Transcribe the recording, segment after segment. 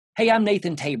Hey, I'm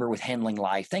Nathan Tabor with Handling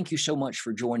Life. Thank you so much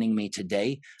for joining me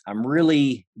today. I'm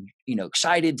really,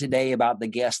 excited today about the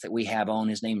guest that we have on.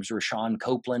 His name is Rashawn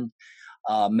Copeland.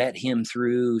 Met him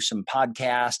through some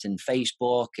podcast and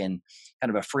Facebook, and kind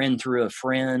of a friend through a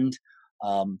friend.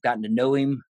 Gotten to know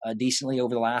him decently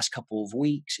over the last couple of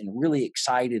weeks, and really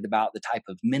excited about the type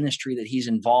of ministry that he's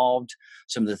involved.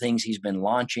 Some of the things he's been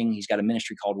launching. He's got a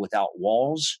ministry called Without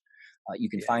Walls. You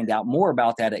can find out more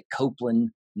about that at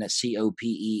Copeland. And that's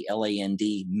COPELAND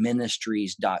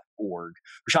ministries.org.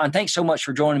 Rashawn, thanks so much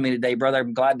for joining me today, brother.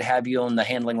 I'm glad to have you on the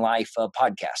Handling Life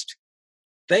podcast.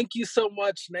 Thank you so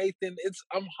much, Nathan.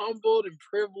 I'm humbled and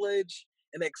privileged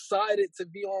and excited to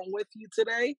be on with you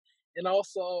today. And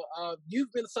also,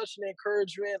 you've been such an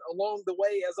encouragement along the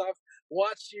way as I've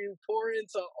watched you pour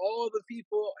into all the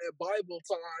people at Bible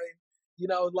time.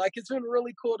 It's been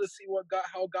really cool to see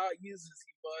how God uses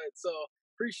you, bud. So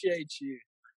appreciate you.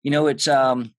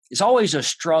 It's always a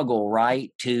struggle,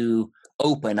 right, to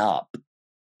open up,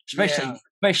 Yeah.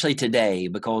 especially today,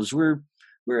 because we're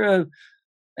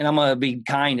and I'm gonna be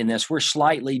kind in this, we're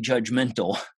slightly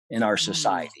judgmental in our Mm,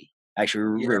 society.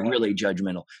 Actually, we're yeah. really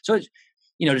judgmental. So it's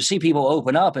to see people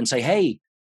open up and say, hey,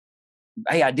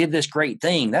 I did this great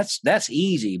thing. That's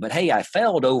easy, but hey, I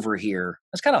failed over here.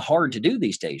 That's kind of hard to do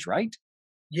these days, right?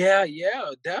 Yeah,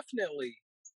 definitely.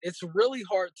 It's really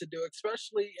hard to do,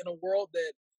 especially in a world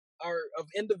that are of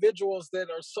individuals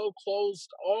that are so closed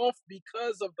off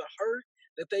because of the hurt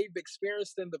that they've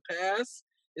experienced in the past.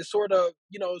 It's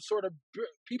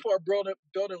people are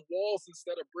building walls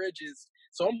instead of bridges.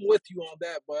 So I'm with you on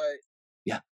that, but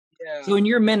Yeah. yeah. So in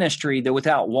your ministry, the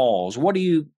Without Walls, what do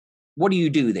you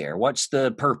do there? What's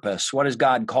the purpose? What is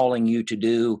God calling you to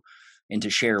do and to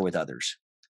share with others?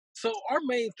 So our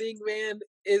main thing, man,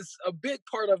 is a big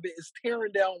part of it is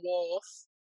tearing down walls,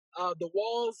 the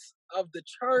walls of the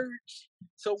church.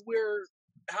 So we're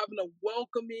having a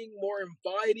welcoming, more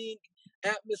inviting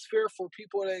atmosphere for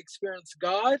people to experience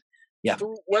God Yeah.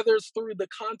 through whether it's through the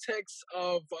context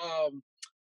of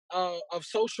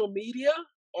social media,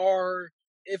 or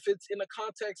if it's in the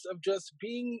context of just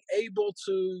being able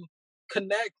to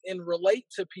connect and relate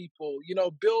to people,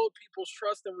 build people's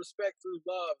trust and respect through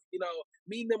love,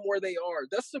 meeting them where they are.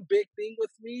 That's the big thing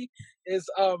with me is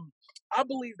I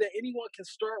believe that anyone can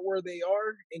start where they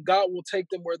are and God will take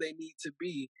them where they need to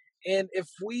be. And if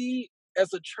we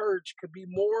as a church could be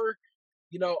more,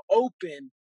 open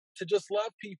to just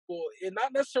love people and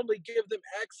not necessarily give them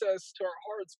access to our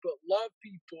hearts, but love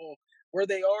people where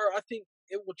they are, I think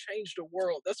it will change the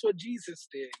world. That's what Jesus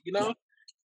did, Yeah.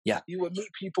 Yeah. You would meet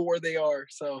people where they are.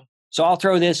 So, So I'll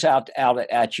throw this out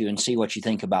at you and see what you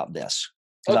think about this,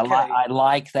 because okay, I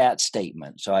like that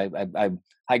statement. So I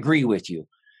agree with you.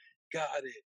 got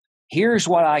it. Here's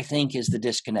what I think is the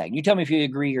disconnect. You tell me if you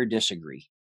agree or disagree.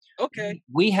 Okay.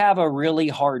 We have a really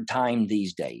hard time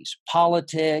these days.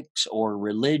 Politics or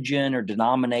religion or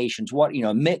denominations,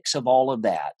 a mix of all of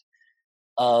that,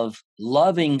 of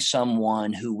loving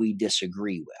someone who we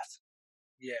disagree with.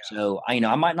 Yeah. So I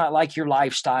might not like your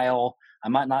lifestyle. I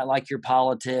might not like your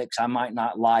politics. I might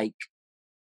not like,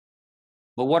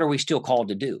 but what are we still called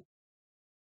to do?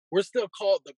 We're still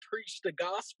called to preach the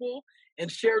gospel and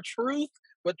share truth,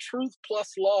 but truth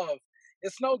plus love.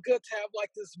 It's no good to have like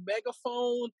this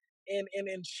megaphone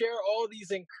and share all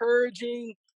these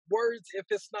encouraging words if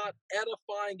it's not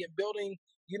edifying and building,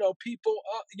 people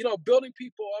up, building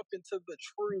people up into the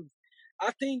truth.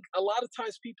 I think a lot of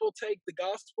times people take the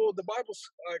gospel, the Bible's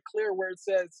clear where it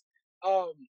says,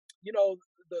 um, you know,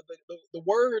 the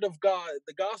word of God,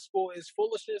 the gospel is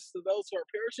foolishness to those who are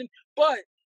perishing. But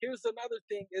here's another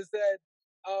thing is that,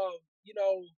 um, you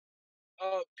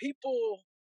know, people,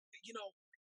 you know,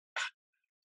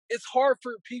 it's hard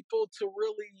for people to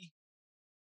really,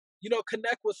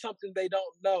 connect with something they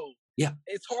don't know. Yeah.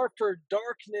 It's hard for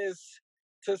darkness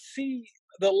to see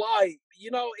the light,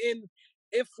 and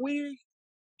if we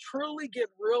truly get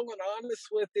real and honest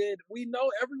with it, we know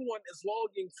everyone is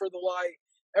longing for the light.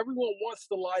 Everyone wants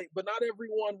the light, but not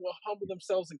everyone will humble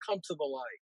themselves and come to the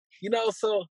light.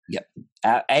 So Yep.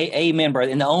 Amen,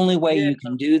 brother. And the only way yeah, you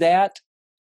can do that,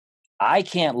 I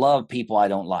can't love people I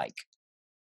don't like.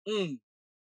 mm,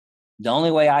 The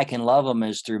only way I can love them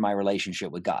is through my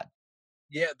relationship with God.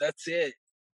 yeah, that's it.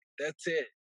 That's it.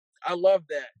 I love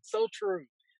that. So true.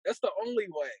 That's the only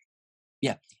way.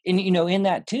 Yeah. And, in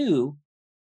that too,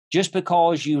 just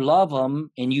because you love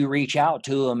them and you reach out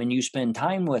to them and you spend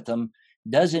time with them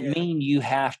doesn't Yeah, mean you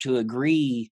have to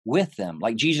agree with them.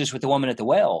 Like Jesus with the woman at the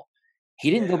well, he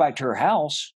didn't go yeah, back to her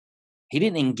house. He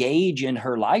didn't engage in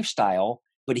her lifestyle,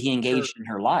 but he true. engaged in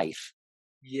her life.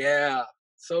 Yeah,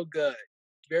 so good.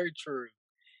 Very true.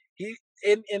 He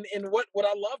And what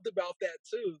I loved about that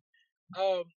too,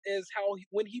 is how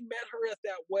when he met her at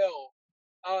that well,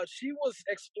 she was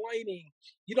explaining,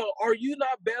 are you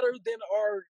not better than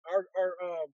our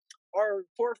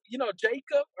for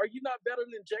Jacob? Are you not better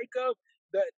than Jacob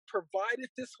that provided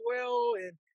this well,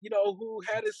 and who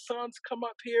had his sons come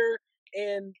up here,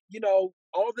 and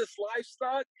all this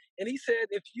livestock? And he said,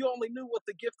 if you only knew what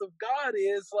the gift of God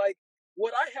is, like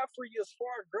what I have for you is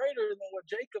far greater than what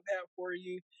Jacob had for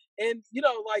you. And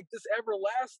like this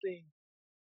everlasting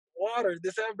water,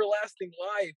 this everlasting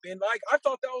life. And like I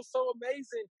thought that was so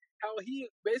amazing how he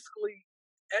basically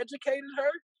educated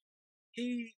her.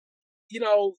 He,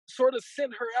 sort of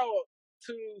sent her out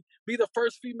to be the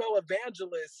first female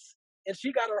evangelist, and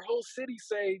she got her whole city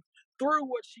saved through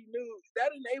what she knew.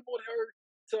 That enabled her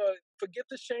to forget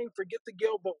the shame, forget the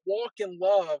guilt, but walk in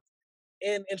love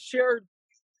and share,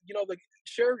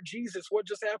 share Jesus, what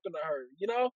just happened to her, and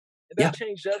that Yeah.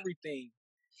 changed everything.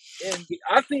 And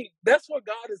I think that's what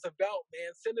God is about,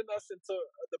 man, sending us into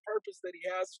the purpose that He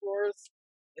has for us,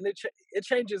 and it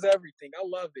changes everything. I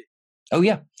love it. Oh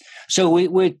yeah. So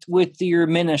with your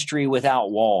ministry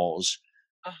without walls,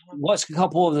 Uh-huh. what's a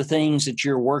couple of the things that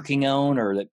you're working on,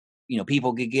 or that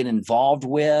people could get involved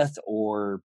with,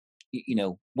 or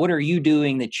what are you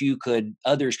doing that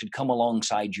others could come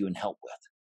alongside you and help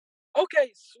with?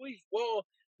 Okay, sweet. Well,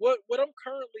 what I'm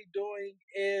currently doing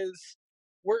is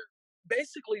we're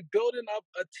basically building up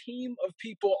a team of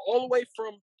people all the way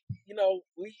from,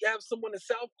 we have someone in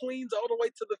South Queens all the way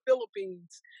to the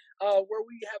Philippines, where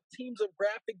we have teams of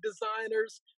graphic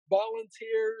designers,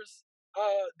 volunteers,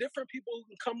 different people who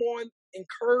can come on,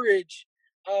 encourage,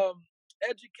 um,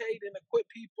 educate, and equip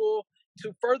people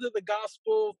to further the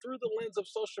gospel through the lens of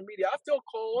social media. I feel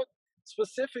called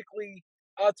specifically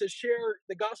to share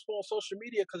the gospel on social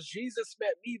media because Jesus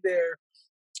met me there.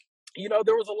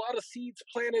 There was a lot of seeds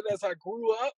planted as I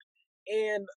grew up,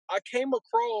 and I came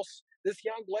across this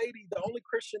young lady, the only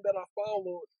Christian that I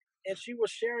followed, and she was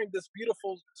sharing this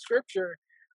beautiful scripture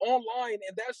online,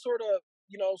 and that sort of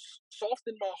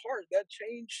softened my heart. That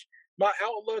changed my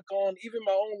outlook on even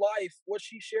my own life. What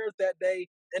she shared that day,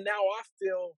 and now I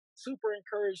feel super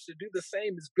encouraged to do the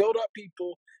same. Is build up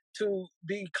people to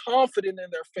be confident in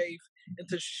their faith and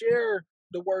to share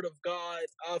the word of God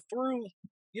through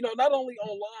not only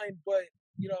online, but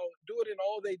do it in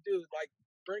all they do, like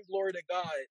bring glory to God,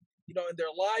 in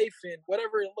their life and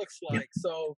whatever it looks Yeah. like.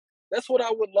 So that's what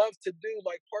I would love to do,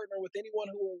 like partner with anyone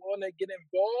who will want to get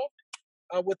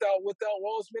involved without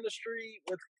walls ministry,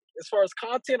 with as far as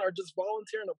content, or just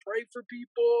volunteering to pray for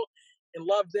people and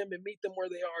love them and meet them where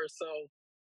they are. So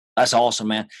That's awesome,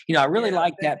 man. I really yeah,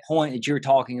 like that thanks. point that you were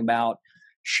talking about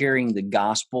sharing the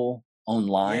gospel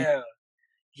online. Yeah,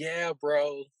 yeah,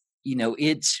 bro.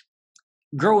 It's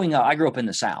growing up. I grew up in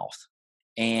the South,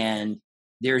 Okay. and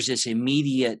there's this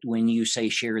immediate, when you say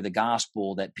share the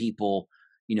gospel, that people,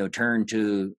 turn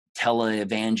to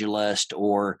televangelist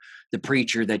or the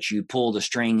preacher that you pull the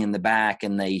string in the back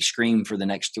and they scream for the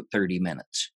next 30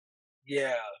 minutes.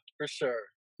 Yeah, for sure.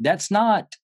 That's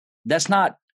not, that's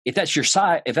not, if that's your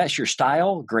side, if that's your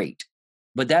style, great.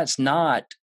 But that's not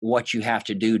what you have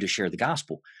to do to share the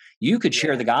gospel. You could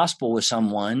share Yeah, the gospel with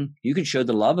someone, you could show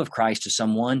the love of Christ to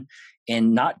someone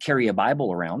and not carry a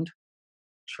Bible around.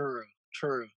 true,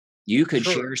 true, You could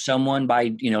true. share someone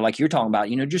by, like you're talking about,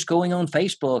 just going on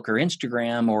Facebook or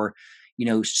Instagram, or,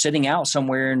 sitting out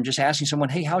somewhere and just asking someone,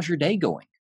 hey, how's your day going?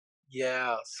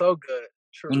 Yeah, so good.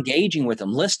 True. Engaging with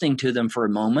them, listening to them for a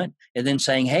moment, and then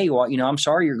saying, hey, well, I'm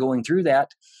sorry you're going through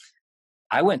that.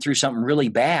 I went through something really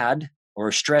bad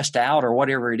or stressed out or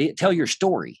whatever it is. Tell your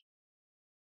story.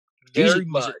 Jesus Very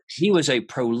was much. he was a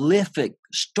prolific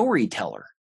storyteller.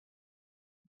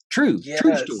 True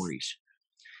Yes. stories.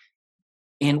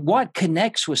 And what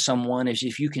connects with someone is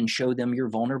if you can show them your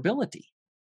vulnerability.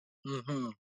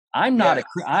 Mhm. I'm not Yes.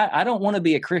 a I don't want to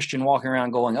be a Christian walking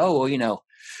around going, "Oh, well,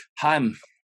 I'm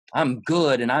I'm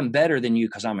good and I'm better than you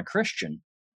because I'm a Christian."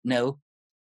 No,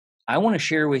 I want to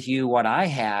share with you what I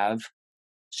have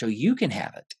so you can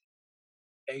have it.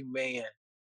 Amen.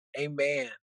 Amen.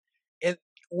 And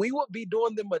we would be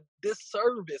doing them a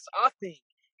disservice, I think,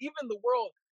 even the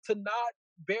world, to not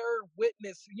bear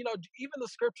witness. Even the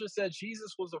scripture says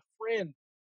Jesus was a friend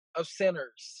of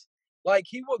sinners. Like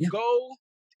he would Yeah. go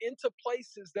into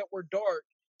places that were dark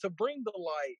to bring the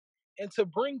light and to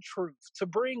bring truth, to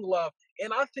bring love.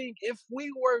 And I think if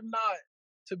we were not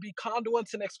to be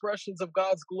conduits and expressions of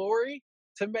God's glory,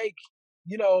 to make,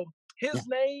 you know, Yeah. his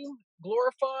name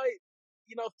glorified,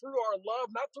 through our love,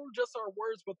 not through just our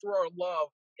words, but through our love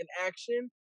and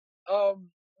action,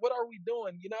 what are we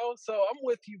doing? So I'm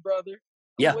with you, brother.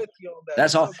 I'm Yeah, with you on that.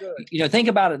 that's It's all. so good. Think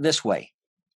about it this way.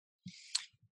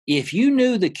 If you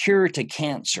knew the cure to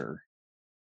cancer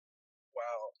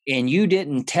Wow. and you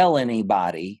didn't tell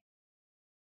anybody,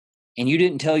 and you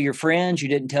didn't tell your friends, you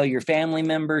didn't tell your family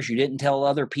members, you didn't tell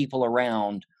other people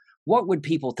around, what would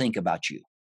people think about you?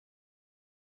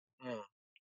 Mm.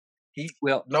 He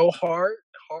Well, no heart.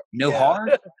 no Yeah.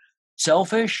 heart,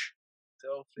 selfish,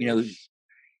 you know, Selfish.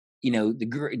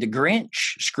 the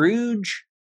Grinch, Scrooge.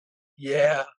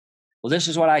 Yeah. Well, this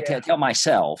is what I Yeah. tell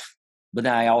myself, but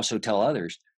then I also tell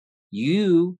others.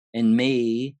 You and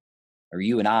me, or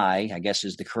you and I guess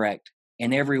is the correct,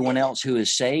 and everyone Yeah. else who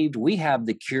is saved, we have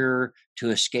the cure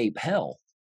to escape hell,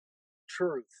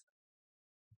 Truth.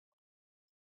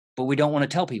 but we don't want to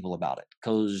tell people about it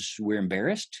because we're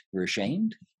embarrassed, we're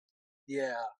ashamed.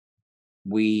 Yeah.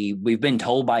 We've been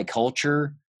told by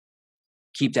culture,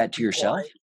 keep that to Be yourself.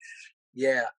 quiet.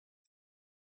 Yeah.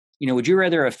 Would you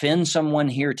rather offend someone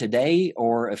here today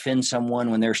or offend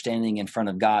someone when they're standing in front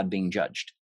of God being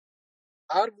judged?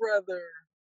 I'd rather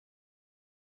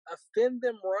offend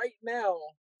them right now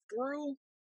through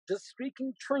just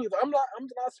speaking truth. I'm not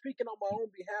speaking on my own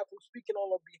behalf. I'm speaking on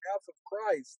the behalf of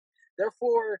Christ.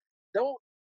 Therefore, don't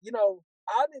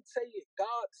I didn't say it.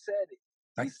 God said it.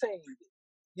 Right? He's saying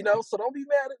it. So don't be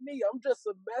mad at me. I'm just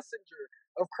a messenger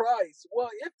of Christ. Well,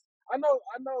 if I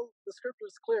know the scripture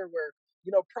is clear where,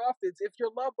 prophets, if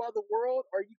you're loved by the world,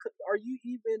 are you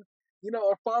even,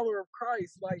 a follower of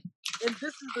Christ? Like, and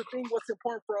this is the thing, what's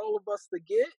important for all of us to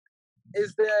get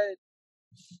is that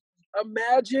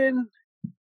imagine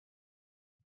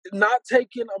not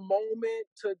taking a moment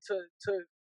to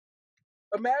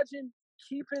imagine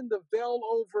keeping the veil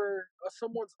over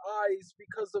someone's eyes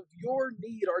because of your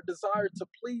need or desire to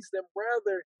please them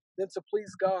rather than to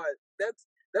please God.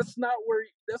 That's not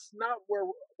where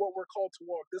what we're called to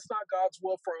walk. That's not God's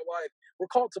will for our life. We're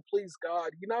called to please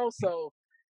God, So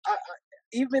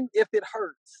even if it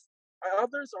hurts,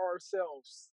 others or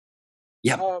ourselves,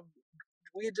 Yeah, um,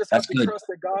 we just have that's to good. trust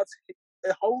that God's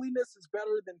holiness is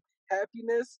better than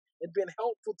happiness, and being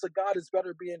helpful to God is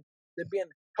better than being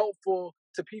helpful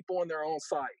to people on their own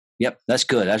side. Yep, that's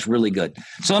good. That's really good.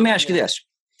 So let me ask you Yeah. this.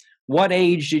 What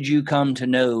age did you come to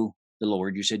know the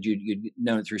Lord? You said you'd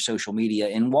known it through social media.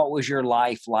 And what was your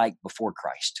life like before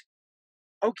Christ?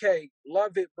 Okay,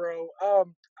 love it, bro.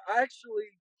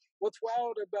 What's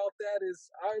wild about that is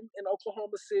I'm in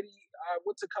Oklahoma City. I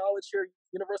went to college here,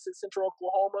 University of Central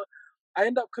Oklahoma. I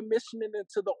ended up commissioning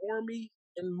into the Army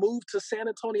and moved to San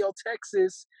Antonio,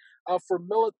 Texas, for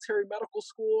military medical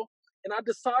school. And I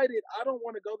decided I don't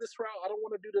want to go this route. I don't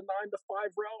want to do the 9 to 5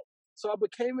 route. So I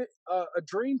became a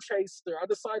dream chaser. I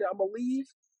decided I'm gonna leave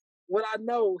what I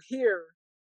know here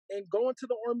and go into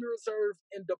the Army Reserve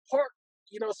and depart,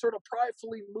 sort of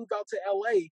pridefully move out to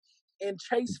LA and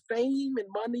chase fame and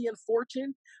money and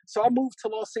fortune. So I moved to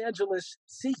Los Angeles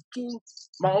seeking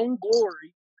my own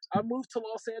glory. I moved to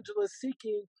Los Angeles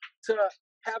seeking to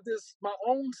have my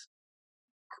own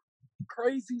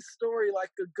crazy story, like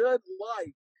a good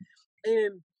life.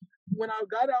 And when I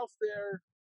got out there,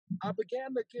 I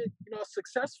began to get,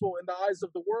 successful in the eyes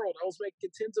of the world. I was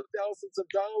making tens of thousands of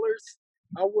dollars.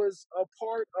 I was a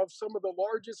part of some of the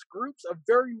largest groups.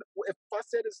 If I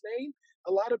said his name,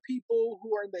 a lot of people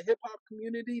who are in the hip hop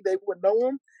community, they would know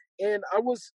him. And I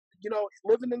was,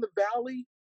 living in the valley,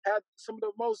 had some of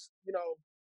the most,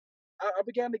 I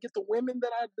began to get the women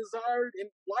that I desired, and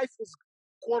life was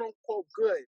quote unquote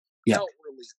good Yeah.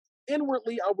 outwardly.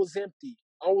 Inwardly, I was empty.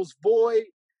 I was void.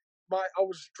 I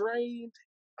was drained.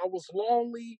 I was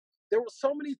lonely. There were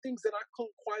so many things that I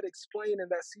couldn't quite explain in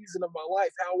that season of my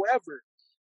life. However,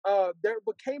 there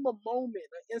became a moment,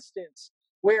 an instance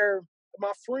where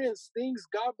my friends,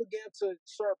 God began to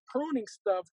start pruning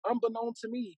stuff unbeknown to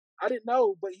me. I didn't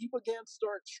know, but he began to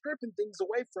start stripping things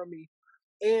away from me.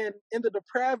 And in the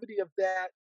depravity of that,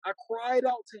 I cried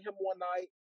out to him one night,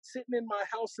 sitting in my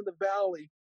house in the valley,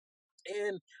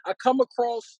 and I come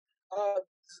across,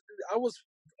 I was,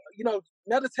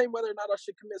 meditating whether or not I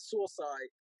should commit suicide.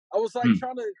 I was like Hmm.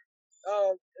 trying to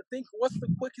uh, think what's the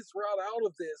quickest route out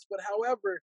of this. But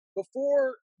however,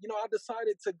 before I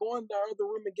decided to go in the other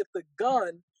room and get the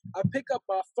gun, I pick up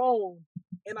my phone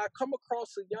and I come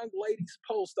across a young lady's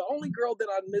post, the only girl that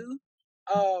I knew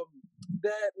um,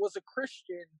 that was a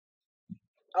Christian,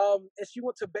 and she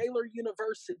went to Baylor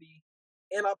University.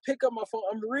 And I pick up my phone.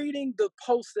 I'm reading the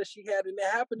post that she had, and it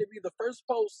happened to be the first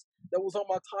post that was on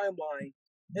my timeline.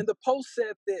 And the post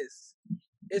said this.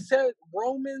 It said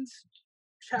Romans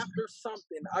chapter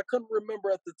something. I couldn't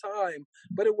remember at the time,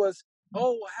 but it was,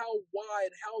 oh, how wide,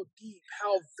 how deep,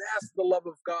 how vast the love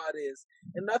of God is.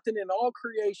 And nothing in all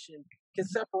creation can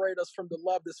separate us from the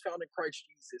love that's found in Christ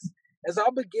Jesus. As I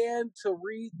began to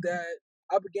read that,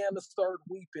 I began to start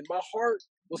weeping. My heart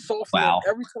was softening Wow.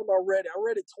 every time I read it. I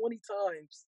read it 20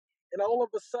 times. And all of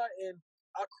a sudden,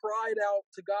 I cried out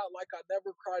to God like I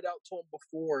never cried out to him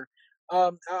before.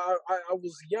 I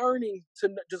was yearning to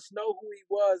just know who he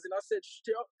was. And I said,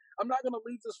 I'm not going to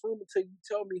leave this room until you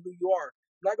tell me who you are.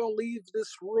 I'm not going to leave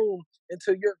this room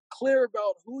until you're clear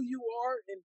about who you are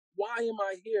and why am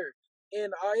I here.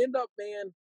 And I end up,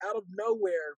 man, out of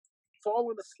nowhere,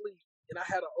 falling asleep. And I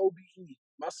had an OBE.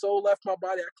 My soul left my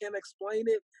body. I can't explain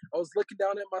it. I was looking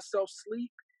down at myself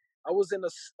sleep. I was in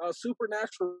a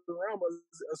supernatural realm,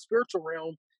 a spiritual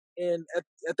realm. And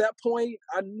at that point,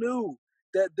 I knew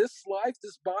that this life,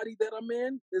 this body that I'm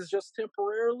in, is just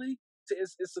temporarily.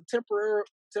 It's a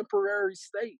temporary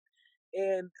state,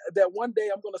 and that one day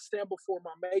I'm going to stand before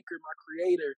my Maker, my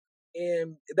Creator,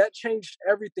 and that changed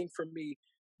everything for me.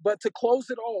 But to close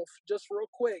it off, just real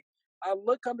quick, I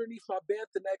look underneath my bed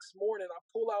the next morning. I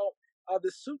pull out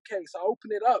this suitcase. I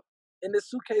open it up, and this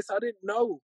suitcase I didn't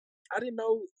know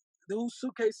whose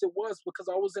suitcase it was because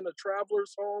I was in a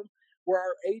traveler's home where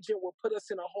our agent would put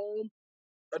us in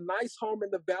a nice home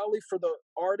in the valley for the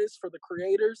artists, for the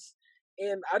creators.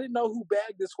 And I didn't know who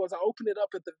bag this was. I opened it up.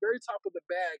 At the very top of the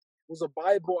bag was a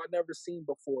Bible I'd never seen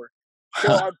before. So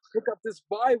I pick up this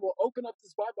Bible, open up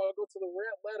this Bible, I go to the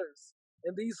red letters.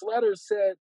 And these letters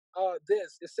said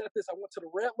this. It said this. I went to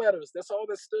the red letters. That's all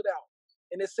that stood out.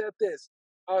 And it said this.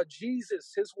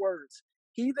 Jesus, his words,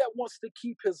 he that wants to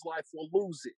keep his life will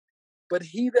lose it. But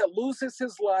he that loses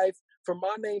his life for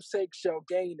my name's sake shall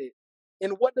gain it.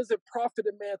 And what does it profit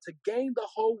a man to gain the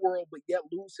whole world but yet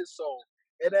lose his soul?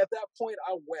 And at that point,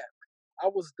 I wept. I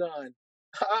was done.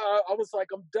 I was like,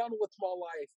 I'm done with my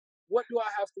life. What do I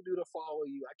have to do to follow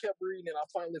you? I kept reading and I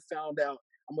finally found out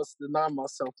I must deny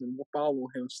myself and follow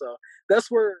him. So that's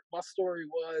where my story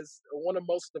was, one of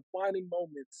the most defining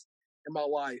moments in my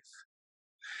life.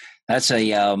 That's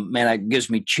a man. It gives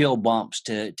me chill bumps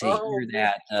to Oh, hear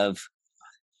man. that.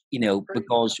 Praise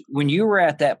Because when you were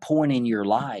at that point in your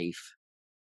life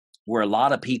where a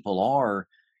lot of people are,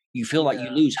 you feel like you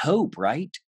Yeah. lose hope,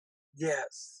 right?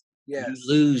 Yes. You Yes.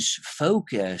 lose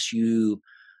focus. You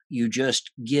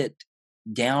just get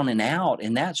down and out,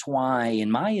 and that's why,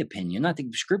 in my opinion, I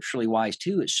think scripturally wise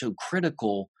too, it's so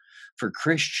critical for Yeah.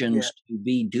 Christians to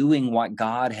be doing what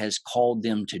God has called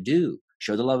them to do.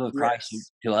 Show the love of Christ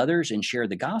Yes. to others and share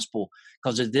the gospel.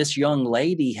 Because if this young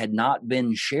lady had not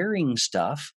been sharing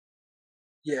stuff,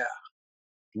 Yeah.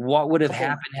 what would have Come on.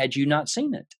 happened had you not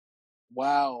seen it?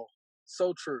 Wow.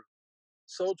 So true.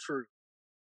 So true.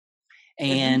 And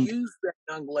he And used that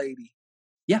young lady.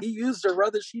 yeah, He used her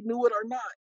whether she knew it or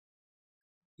not,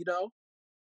 you know?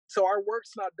 So our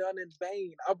work's not done in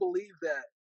vain. I believe that.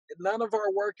 None of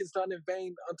our work is done in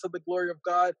vain unto the glory of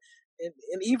God.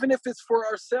 And even if it's for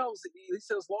ourselves, he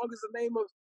says, as long as the name of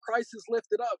Christ is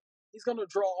lifted up, he's going to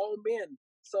draw all men.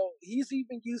 So he's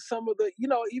even used some of the,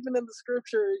 even in the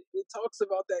scripture, it talks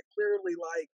about that clearly.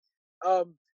 Like,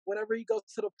 whenever he goes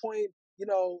to the point,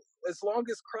 as long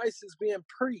as Christ is being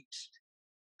preached,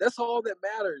 that's all that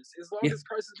matters. As long yeah, as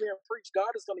Christ is being preached,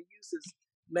 God is going to use his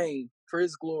name for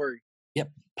his glory. yep.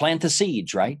 Plant the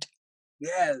seeds, right?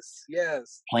 Yes,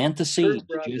 yes. Plant the True, seeds.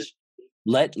 brother. Just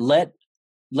let let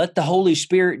let the Holy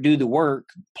Spirit do the work.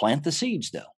 Plant the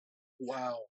seeds, though.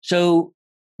 Wow. So,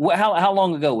 how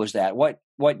long ago was that?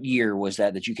 What year was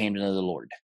that you came to know the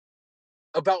Lord?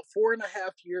 About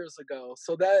 4.5 years ago.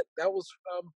 So that was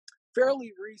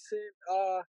fairly recent.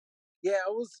 Yeah,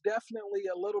 it was definitely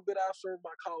a little bit after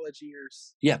my college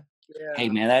years. Yeah. Hey,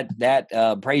 Yeah.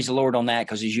 man, praise the Lord on that,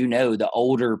 because as you know, the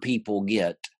older people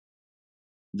get,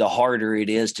 the harder it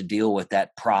is to deal with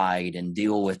that pride and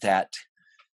deal with that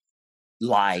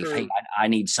life. Hey, True. I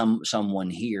need someone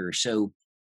here. So,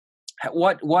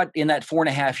 what in that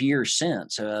 4.5 years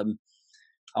since?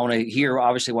 I want to hear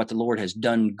obviously what the Lord has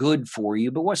done good for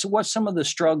you, but what's some of the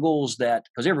struggles that,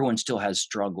 because everyone still has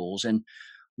struggles, and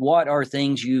what are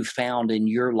things you've found in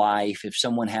your life if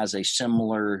someone has a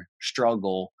similar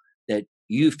struggle that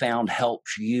you found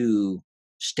helps you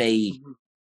stay,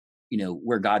 Mhm.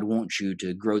 where God wants you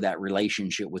to grow that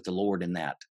relationship with the Lord in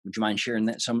that? Would you mind sharing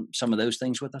that some of those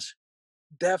things with us?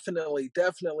 Definitely,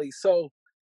 definitely. So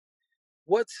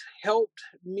what's helped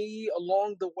me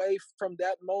along the way from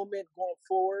that moment going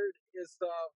forward is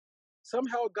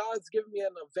somehow God's given me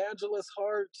an evangelist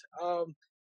heart.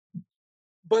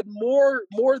 But more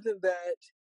than that,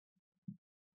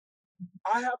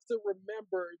 I have to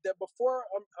remember that before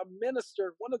I'm a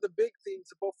minister, one of the big things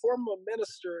before I'm a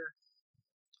minister,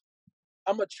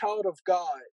 I'm a child of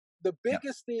God. The Yeah.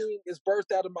 biggest thing is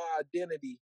birthed out of my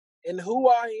identity. and who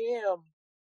I am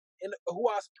and who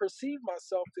I perceive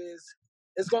myself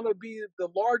is going to be the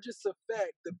largest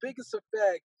effect, the biggest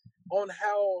effect on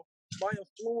how my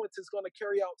influence is going to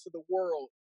carry out to the world.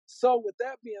 So, with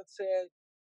that being said,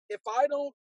 if I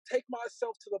don't take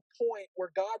myself to the point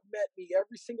where God met me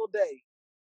every single day,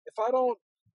 if I don't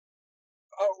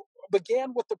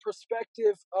began with the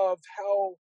perspective of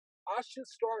how I should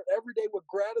start every day with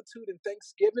gratitude and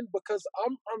thanksgiving because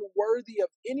I'm unworthy of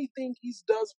anything He's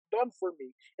done for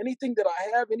me, anything that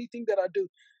I have, anything that I do.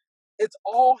 It's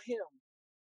all Him.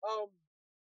 Um,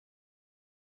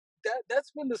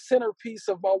 that's been the centerpiece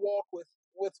of my walk with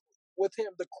with Him.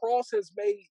 The cross has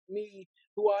made me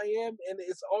who I am, and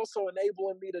it's also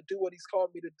enabling me to do what He's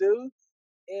called me to do.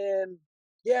 And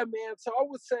yeah, man. So I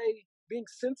would say being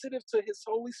sensitive to His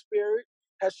Holy Spirit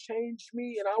has changed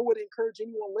me, and I would encourage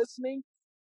anyone listening,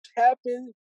 tap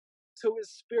into His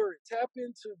Spirit, tap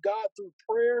into God through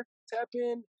prayer, tap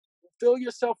in, fill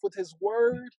yourself with His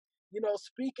Word.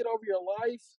 Speak it over your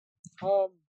life. Um,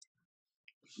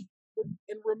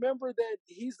 and remember that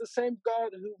He's the same God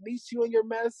who meets you in your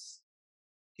mess.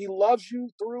 He loves you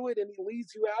through it and He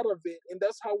leads you out of it. And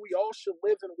that's how we all should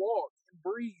live and walk and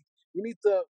breathe. We need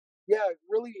to, yeah,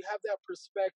 really have that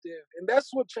perspective. And that's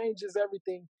what changes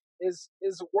everything is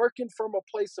working from a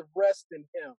place of rest in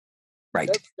Him. Right.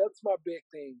 That's my big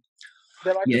thing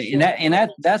that I can Yeah, share with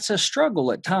others. that's a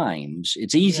struggle at times.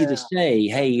 It's easy to Yeah, say,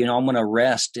 "Hey, I'm going to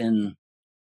rest in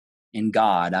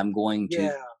God. I'm going to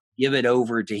yeah, give it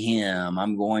over to Him.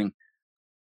 I'm going."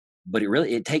 But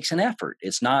it takes an effort.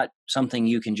 It's not something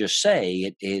you can just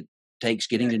say. It takes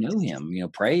getting to know Him.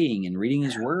 Praying and reading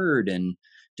His Word and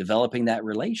developing that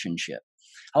relationship.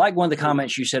 I like one of the true.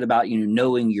 comments you said about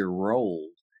knowing your role,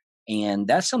 and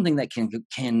that's something that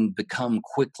can become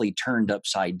quickly turned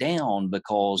upside down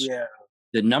because Yeah,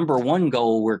 the number one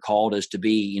goal we're called is to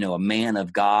be, a man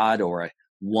of God or a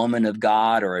woman of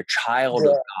God or a child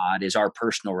of yeah, God is our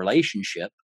personal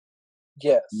relationship.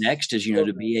 yes. Next is, So to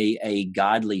good. be a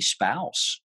godly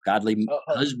spouse, godly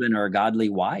Uh-huh. husband or a godly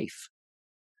wife,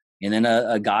 and then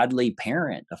a godly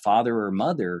parent, a father or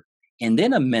mother, and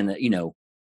then a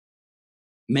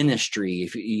ministry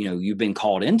if you've been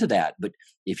called into that. But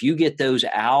if you get those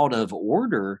out of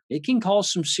order, it can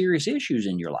cause some serious issues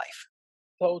in your life.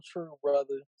 So true,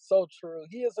 brother. So true.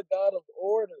 He is a God of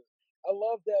order. I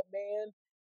love that, man.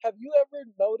 Have you ever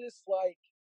noticed, like,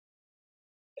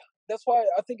 that's why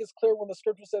I think it's clear when the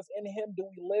scripture says, in Him do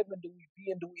we live and do we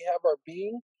be and do we have our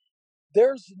being?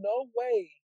 There's no way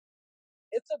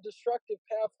it's a destructive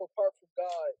path apart from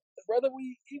God. Whether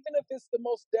we, even if it's the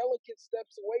most delicate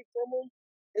steps away from Him,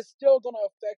 it's still going to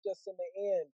affect us in the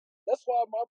end. That's why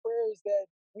my prayer is that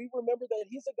we remember that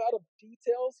He's a God of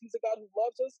details. He's a God who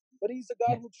loves us, but He's a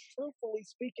Yeah. God who's truthfully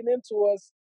speaking into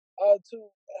us to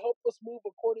help us move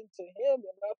according to Him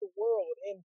and not the world.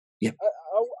 And Yep.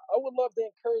 I would love to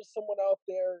encourage someone out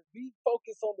there, be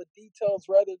focused on the details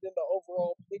rather than the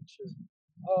overall picture.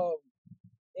 Um,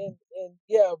 and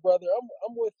yeah, brother,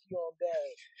 I'm with you on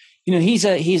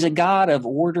that. He's a God of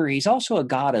order. He's also a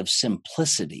God of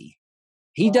simplicity.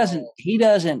 Wow. He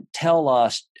doesn't tell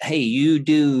us, hey, you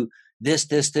do this.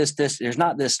 There's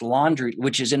not this laundry,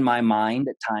 which is in my mind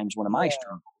at times one of my Yeah.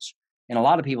 struggles. And a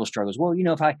lot of people struggles. Well,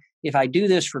 if I do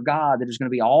this for God, there's going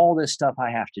to be all this stuff I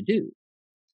have to do.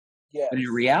 But in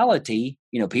Yes. reality,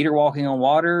 Peter walking on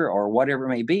water or whatever it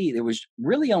may be, there was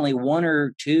really only one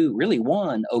or two, really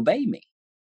one, obey me.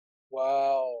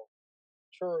 Wow.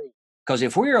 True. Because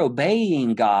if we're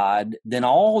obeying God, then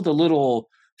all the little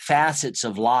facets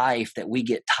of life that we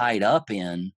get tied up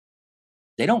in,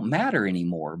 they don't matter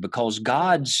anymore because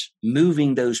God's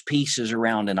moving those pieces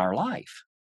around in our life.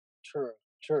 True.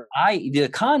 True. The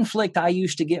conflict I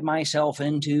used to get myself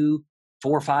into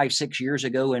 4, 5, 6 years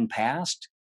ago and past,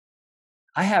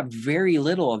 I have very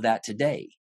little of that today.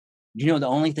 The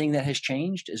only thing that has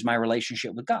changed is my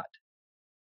relationship with God.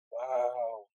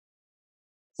 Wow.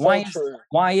 Why So is true.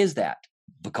 why is that?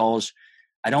 Because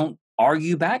I don't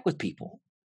argue back with people.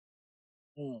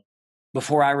 Mm.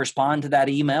 Before I respond to that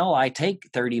email, I take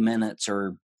 30 minutes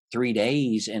or 3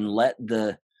 days and let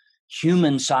the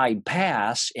human side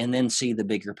pass and then see the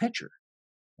bigger picture.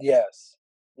 Yes.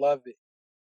 Love it.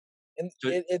 And So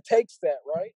it takes that,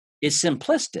 right? it's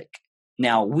simplistic.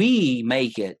 Now we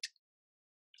make it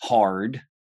hard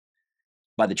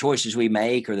by the choices we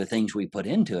make or the things we put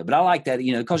into it. But I like that,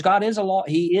 because God is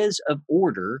He is of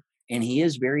order and He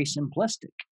is very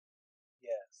simplistic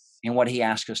Yes. in what He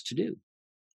asks us to do.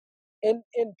 And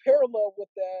in parallel with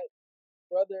that,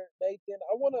 brother Nathan,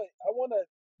 I wanna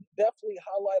definitely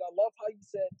highlight. I love how you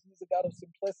said He's a God of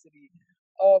simplicity.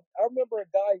 I remember a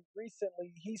guy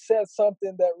recently. He said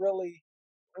something that really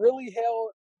really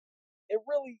held it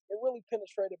really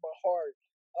penetrated my heart.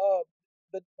 Uh,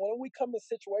 when we come in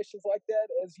situations like that,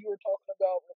 as you were talking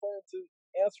about, referring to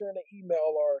answering an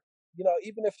email, or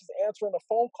even if it's answering a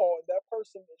phone call, and that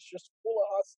person is just full of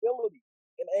hostility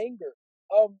and anger.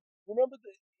 Remember,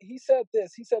 he said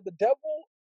this. He said, "The devil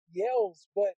yells,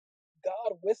 but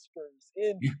God whispers,"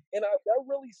 Yeah. that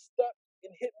really stuck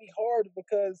and hit me hard,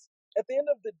 because at the end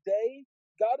of the day,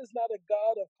 God is not a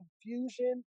God of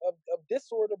confusion, of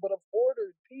disorder, but of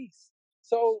order and peace.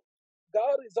 So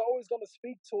God is always going to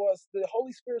speak to us. The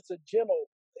Holy Spirit's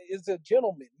is a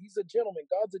gentleman. He's a gentleman.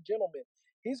 God's a gentleman.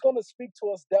 He's going to speak to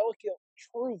us delicate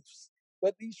truths,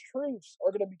 but these truths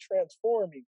are going to be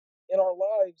transforming in our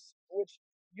lives, which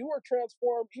you were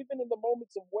transformed even in the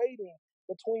moments of waiting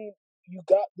between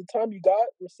the time you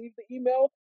received the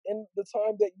email and the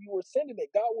time that you were sending it.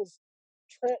 God was,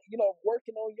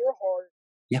 working on your heart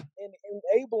Yeah. and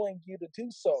enabling you to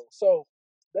do so. So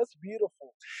that's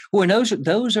beautiful. Well, and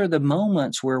those are the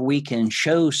moments where we can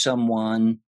show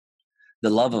someone the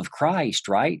love of Christ,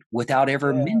 right? Without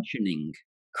ever Yeah. mentioning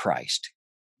Christ.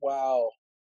 Wow.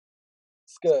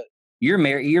 It's good. You're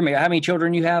married. You're married. How many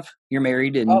children you have? You're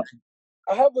married, Uh, and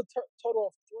I have a total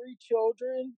of three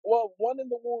children. Well, one in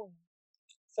the womb.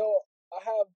 So I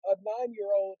have a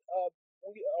 9-year-old.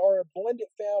 We are a blended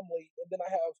family, and then I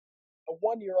have a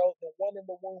 1-year-old and one in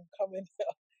the womb coming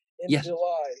in yes.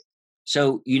 July.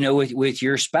 So with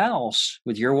your spouse,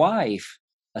 with your wife,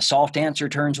 a soft answer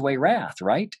turns away wrath,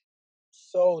 right?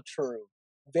 So true.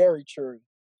 Very true.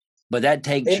 But that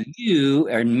takes And you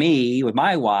and me with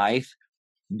my wife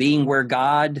being where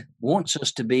God wants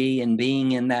us to be and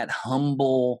being in that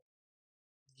humble,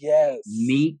 yes,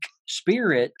 meek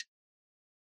spirit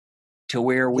to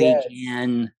where we yes,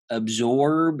 can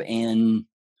absorb and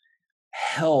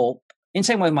help. And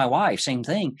same way with my wife, same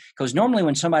thing. Because normally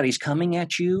when somebody's coming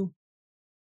at you,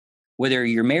 whether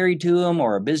you're married to them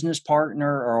or a business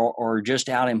partner or just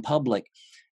out in public,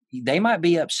 they might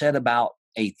be upset about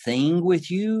a thing with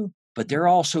you, but they're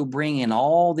also bringing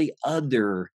all the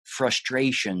other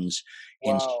frustrations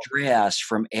and wow. stress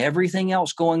from everything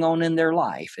else going on in their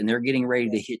life, and they're getting ready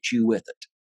Yeah, to hit you with it.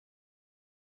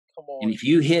 come And on. if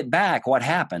you hit back, what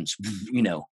happens?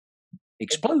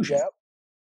 Explosion. Yep,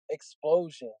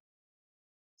 explosion.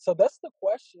 So that's the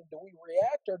question: do we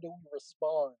react or do we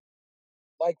respond?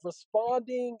 Like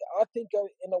responding, I think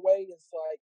in a way is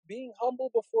like being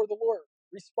humble before the Lord,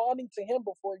 responding to Him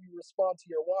before you respond to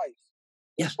your wife,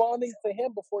 Yes. responding to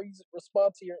Him before you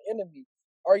respond to your enemy,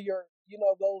 or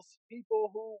those people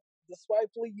who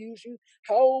despitefully use you.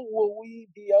 How will we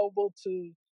be able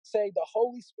to say the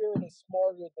Holy Spirit is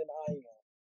smarter than I am?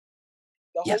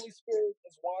 The Yes. Holy Spirit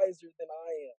is wiser than I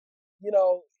am.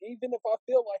 Even if I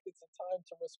feel like it's a time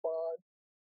to respond,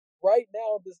 right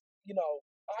now,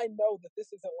 I know that this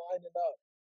isn't lining up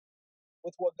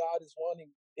with what God is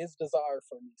wanting, His desire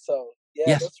for me. So, yeah,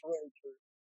 Yes. that's really true.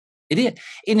 It is.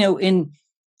 And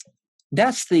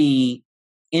that's the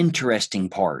interesting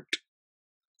part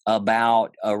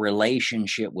about a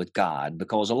relationship with God,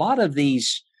 because a lot of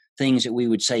these things that we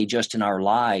would say just in our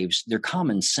lives, they're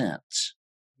common sense.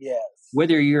 Yes.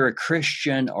 Whether you're a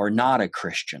Christian or not a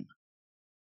Christian,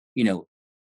 you know,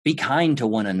 be kind to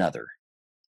one another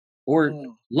or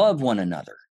Mm, love one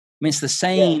another. I mean, it's the yeah.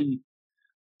 same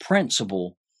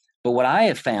principle. But what I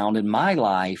have found in my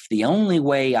life, the only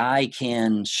way I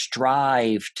can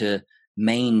strive to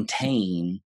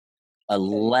maintain a Okay.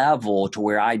 level to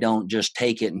where I don't just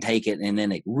take it and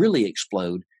then it really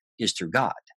explode is through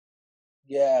God.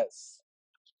 Yes.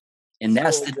 And It's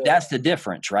that's really the good. that's the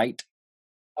difference, right?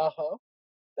 Uh huh.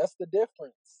 That's the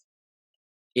difference.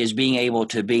 Is being able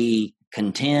to be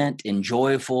content and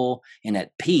joyful and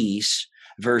at peace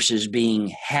versus being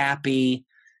happy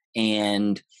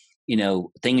and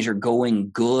things are going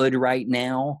good right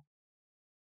now,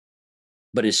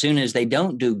 but as soon as they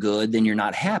don't do good then you're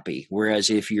not happy, whereas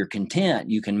if you're content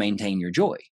you can maintain your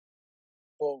joy.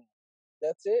 Boom.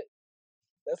 That's it.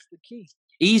 That's the key.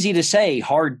 Easy to say,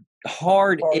 Hard.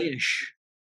 hard-ish.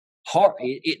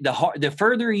 The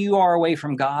further you are away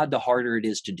from God, the harder it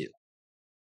is to do.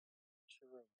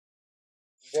 True.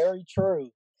 Very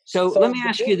true. So let So me the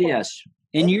ask you difference. this.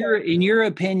 In your Okay. in your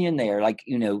opinion there, like,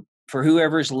 for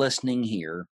whoever's listening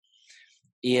here,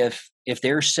 if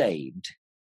they're saved,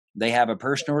 they have a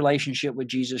personal relationship with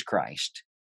Jesus Christ,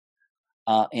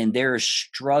 and they're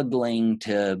struggling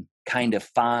to kind of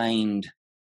find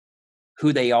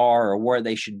who they are or where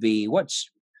they should be, what's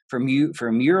from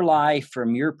your life,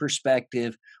 from your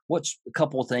perspective, what's a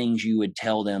couple of things you would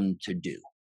tell them to do?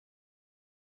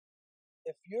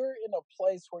 If you're in a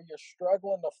place where you're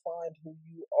struggling to find who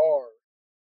you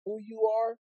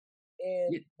are, in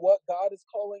Yeah. what God is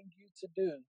calling you to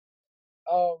do.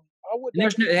 I would And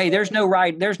definitely there's say,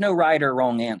 no right or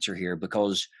wrong answer here,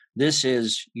 because this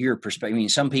is your perspective. I mean,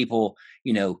 some people,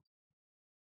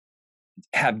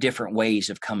 have different ways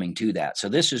of coming to that. So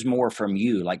this is more from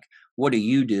you. Like, what do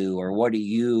you do? Or what do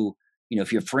you,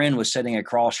 if your friend was sitting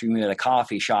across from you at a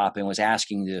coffee shop and was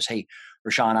asking this, hey,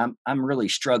 Rashawn, I'm really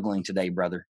struggling today,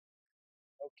 brother.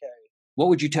 okay, What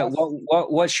would you tell, I see.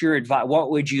 what's your advice? What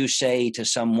would you say to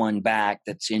someone back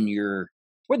that's in your,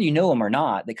 whether you know them or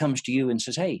not, that comes to you and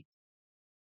says, hey,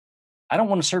 I don't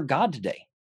want to serve God today,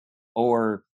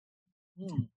 or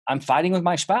Hmm. I'm fighting with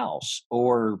my spouse,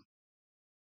 or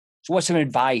so what's some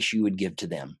advice you would give to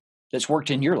them that's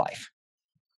worked in your life?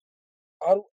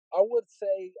 I I would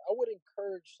say I would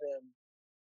encourage them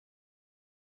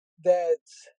that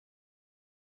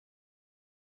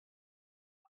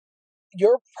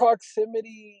your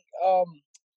proximity,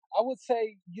 I would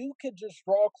say you could just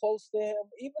draw close to him,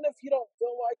 even if you don't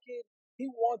feel like it. He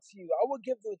wants you. I would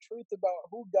give the truth about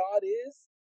who God is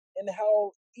and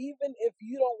how even if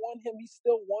you don't want him, he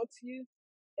still wants you.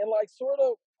 And like sort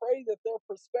of pray that their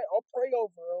perspective. I'll pray over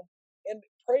them and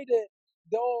pray that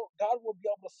God will be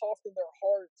able to soften their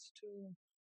hearts to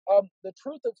the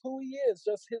truth of who he is,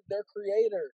 just their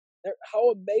creator,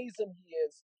 how amazing he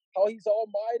is, how he's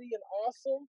almighty and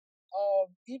awesome.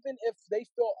 Even if they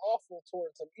feel awful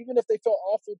towards him, even if they feel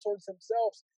awful towards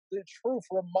themselves, the truth,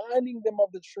 reminding them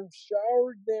of the truth,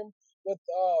 showering them with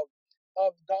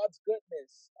of God's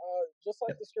goodness. Just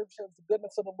like the scripture says, the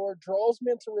goodness of the Lord draws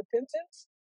men to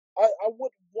repentance. I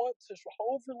wouldn't want to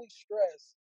overly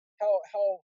stress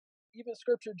how even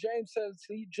scripture James says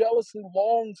he jealously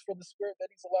longs for the spirit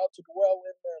that he's allowed to dwell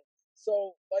in them.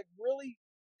 So like really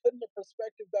putting the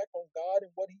perspective back on God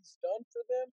and what he's done for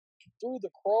them through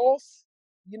the cross,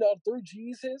 through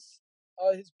Jesus,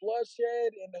 his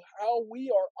bloodshed, and how we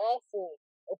are awful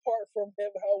apart from him,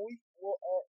 how we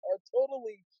are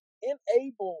totally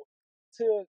unable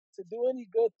to do any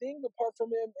good thing apart from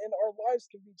him, and our lives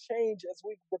can be changed as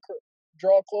we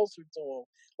draw closer to him.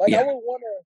 Like I Yeah. would want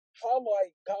to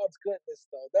highlight God's goodness,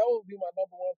 though. That would be my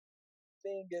number one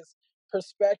thing is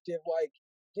perspective, like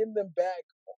getting them back,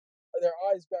 their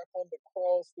eyes back on the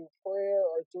cross through prayer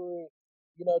or through,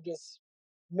 just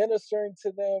ministering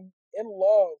to them in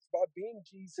love by being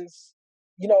Jesus,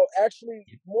 actually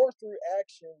more through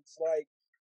actions, like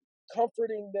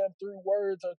comforting them through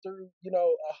words or through,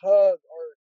 a hug or,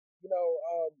 you know,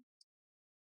 um,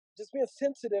 just being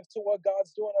sensitive to what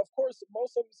God's doing. Of course,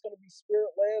 most of it's going to be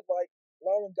spirit led, like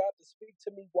allowing God to speak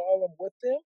to me while I'm with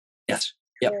them. Yes.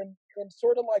 Yep. And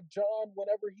sort of like John,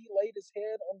 whenever he laid his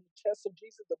head on the chest of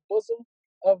Jesus, the bosom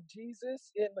of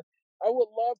Jesus, and I would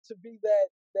love to be that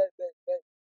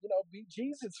be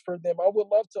Jesus for them. I would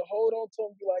love to hold on to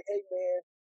them, be like, hey man,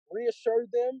 reassure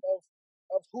them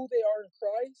of who they are in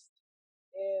Christ,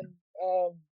 and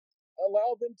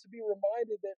allow them to be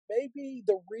reminded that maybe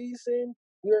the reason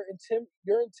you're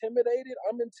intimidated,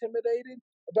 I'm intimidated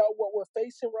about what we're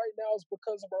facing right now is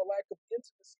because of our lack of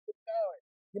intimacy with God.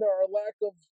 Our lack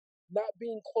of not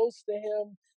being close to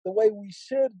Him the way we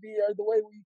should be, or the way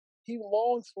He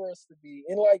longs for us to be,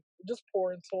 and like just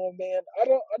pour into Him, man. I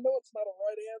know it's not a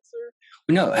right answer,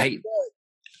 No, hey, but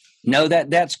no,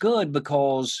 that's good,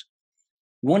 because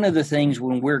one of the things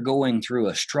when we're going through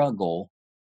a struggle,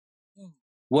 mm,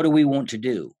 what do we want to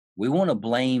do? We want to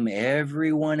blame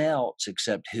everyone else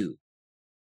except who?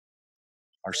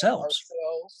 yeah, Ourselves.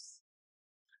 ourselves.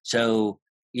 So,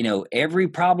 every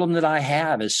problem that I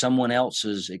have is someone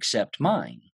else's except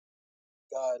mine.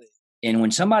 Got it. And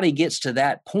when somebody gets to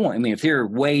that point, I mean, if they're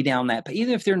way down that,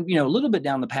 even if they're, a little bit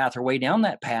down the path or way down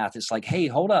that path, it's like, hey,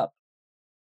 hold up.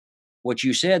 What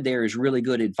you said there is really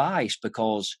good advice,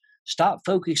 because stop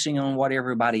focusing on what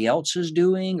everybody else is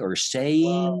doing or Wow.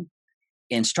 saying,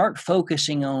 and start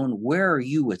focusing on, where are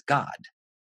you with God?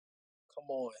 Come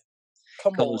on.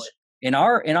 Come on. Because in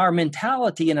our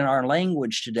mentality and in our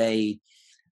language today,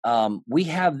 we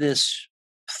have this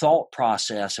thought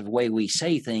process of way we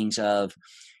say things of,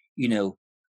 you know,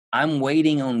 I'm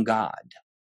waiting on God.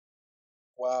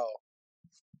 Wow.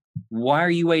 Why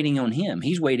are you waiting on him?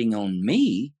 He's waiting on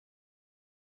me.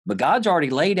 But God's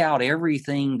already laid out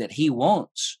everything that he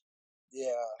wants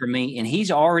Yeah. for me, and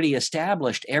he's already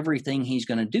established everything he's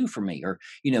going to do for me. Or,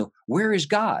 where is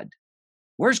God?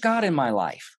 Where's God in my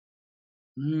life?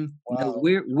 No, Wow.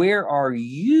 where are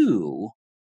you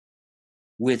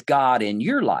with God in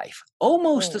your life?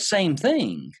 Almost the Mm, same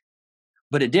thing,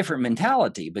 but a different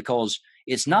mentality, because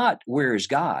it's not where is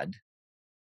God?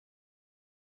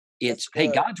 that's It's, hey,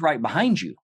 good. God's right behind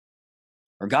you,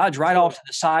 or God's right off True. to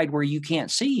the side where you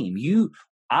can't see him.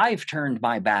 I've turned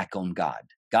my back on God.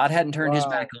 God hadn't turned his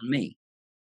back Wow. on me.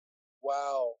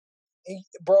 Wow. And,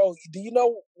 bro, do you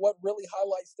know what really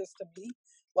highlights this to me?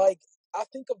 Like, I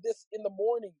think of this in the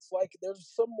mornings. Like, there's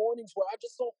some mornings where I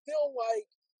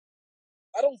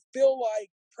don't feel like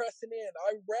pressing in.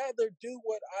 I rather do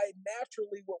what I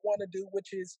naturally would want to do,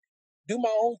 which is do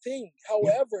my own thing. Yeah.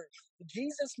 However,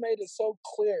 Jesus made it so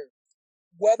clear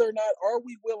whether or not are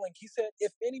we willing. He said,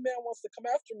 if any man wants to come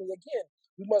after me, again,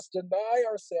 we must deny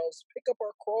ourselves, pick up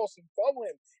our cross, and follow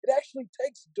him. It actually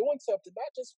takes doing something, not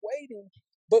just waiting,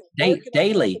 but working ourselves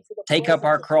Daily into the take up presence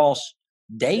our of God cross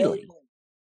daily. daily.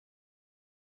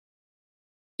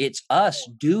 It's Come us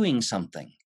on. doing something.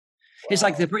 Wow. It's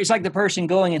like the person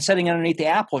going and sitting underneath the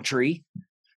apple tree.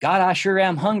 God, I sure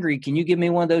am hungry. Can you give me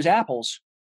one of those apples?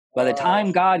 By the Wow.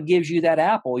 time God gives you that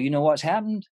apple, you know what's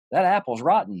happened? That apple's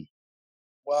rotten.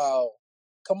 Wow.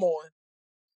 Come on.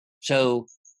 So,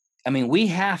 I mean, we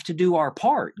have to do our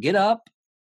part. Get up.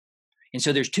 And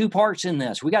so there's two parts in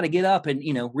this. We got to get up and,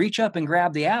 reach up and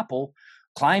grab the apple,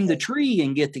 climb the Yes. tree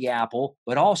and get the apple,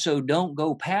 but also don't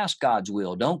go past God's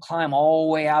will. Don't climb all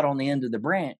the way out on the end of the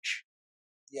branch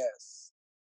Yes.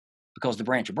 because the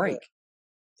branch will break.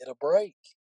 Yeah. It'll break.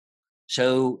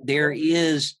 So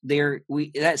It'll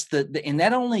break. and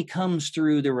that only comes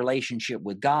through the relationship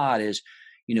with God is,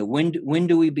 when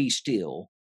do we be still?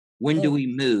 When do Mm. we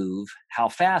move? How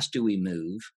fast do we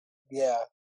move? Yeah.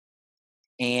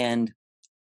 And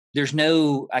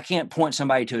I can't point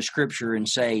somebody to a scripture and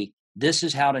say, this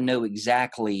is how to know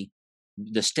exactly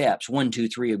the steps, 1, 2,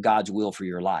 3 of God's will for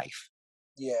your life.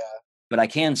 Yeah. But I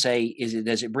can say,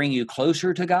 does it bring you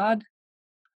closer to God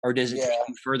or does it take Yeah.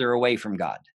 you further away from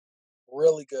God?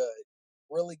 Really good.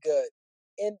 Really good.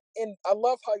 And I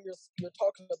love how you're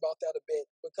talking about that a bit,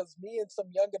 because me and some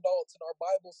young adults in our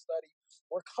Bible study,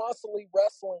 we're constantly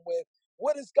wrestling with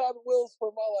what is God's will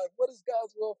for my life? What is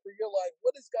God's will for your life?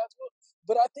 What is God's will?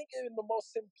 But I think in the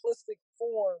most simplistic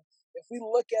form, if we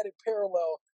look at it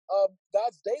parallel,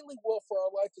 God's daily will for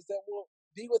our life is that we'll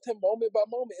be with Him moment by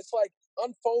moment. It's like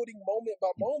unfolding moment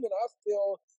by moment, I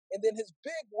feel, and then His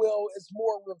big will is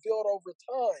more revealed over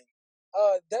time.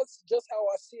 That's just how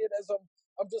I see it as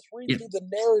I'm just reading If through the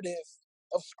narrative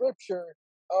of Scripture.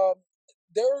 Um,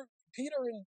 they're Peter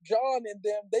and John and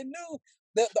them. They knew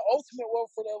that the ultimate will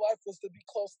for their life was to be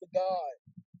close to God.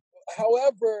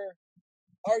 However,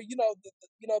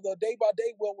 the day by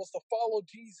day will was to follow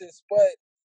Jesus. But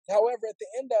however, at the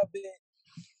end of it,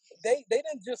 they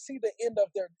didn't just see the end of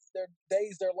their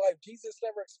days, their life. Jesus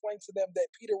never explained to them that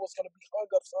Peter was going to be hung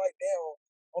upside down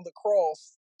on the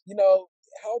cross.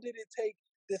 How did it take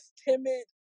this timid,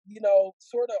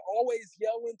 sort of always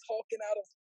yelling, talking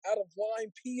out of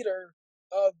line Peter,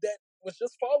 that was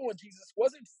just following Jesus,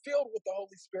 wasn't filled with the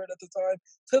Holy Spirit at the time,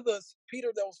 to the Peter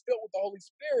that was filled with the Holy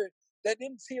Spirit, that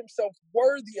didn't see himself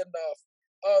worthy enough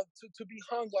to be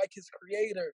hung like his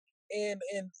creator. And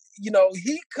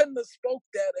he couldn't have spoke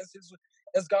that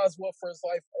as God's will for his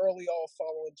life early on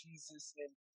following Jesus. And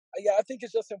yeah, I think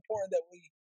it's just important that we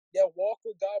walk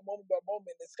with God moment by moment.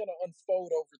 It's going to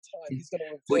unfold over time. He's going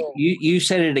to well, reveal. you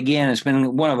said it again, it's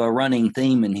been one of a running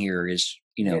theme in here is,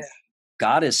 Yeah.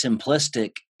 God is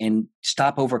simplistic and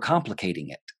stop overcomplicating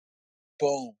it.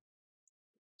 Boom.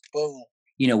 Boom.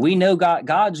 We know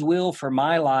God's will for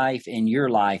my life and your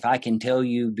life. I can tell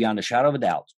you beyond a shadow of a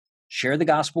doubt, share the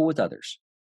gospel with others,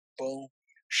 Boom.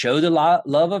 show the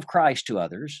love of Christ to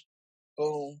others,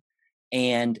 Boom.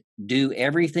 and do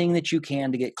everything that you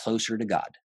can to get closer to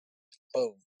God.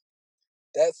 Boom.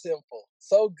 That's simple.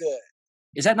 So good.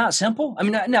 Is that not simple? I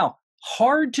mean, now,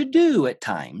 hard to do at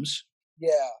times Yeah.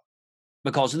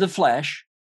 because of the flesh,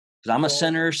 because I'm a Boom.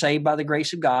 sinner saved by the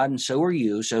grace of God, and so are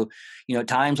you. So, at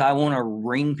times I want to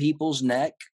wring people's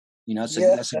neck. Yeah.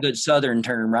 That's a good Southern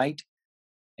term, right?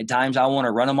 At times I want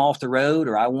to run them off the road,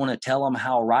 or I want to tell them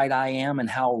how right I am and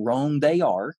how wrong they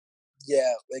are.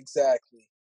 Yeah. Exactly.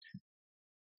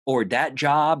 Or that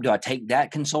job, do I take that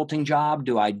consulting job?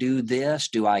 Do I do this?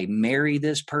 Do I marry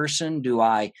this person? Do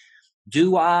I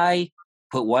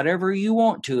put whatever you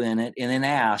want to in it and then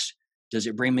ask, does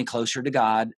it bring me closer to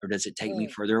God or does it take me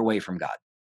Mm. further away from God?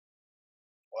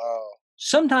 Wow.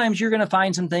 Sometimes you're going to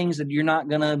find some things that you're not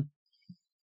going to,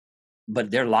 but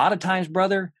there are a lot of times,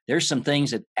 brother, there's some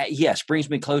things that, yes, brings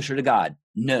me closer to God.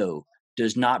 No,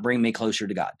 does not bring me closer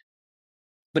to God.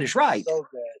 But it's right. So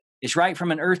good. It's right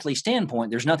from an earthly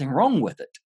standpoint. There's nothing wrong with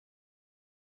it.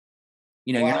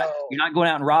 Wow. You're not going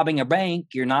out and robbing a bank.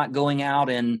 You're not going out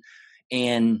and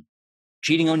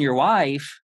cheating on your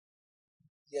wife.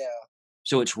 Yeah.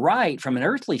 So it's right from an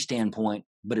earthly standpoint,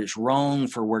 but it's wrong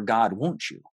for where God wants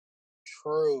you.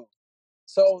 True.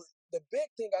 So the big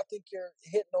thing I think you're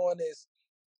hitting on is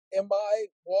am I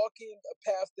walking a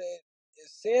path that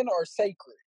is sin or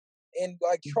sacred? And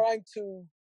like trying to,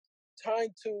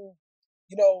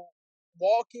 you know,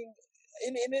 walking,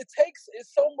 and it's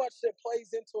so much that plays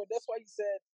into it. That's why he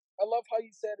said, I love how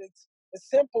you said it's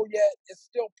simple yet it's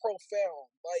still profound.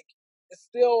 Like it's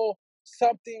still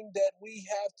something that we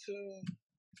have to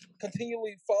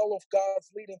continually follow God's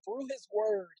leading through His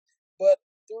Word, but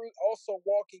through also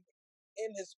walking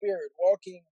in His Spirit,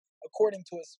 walking according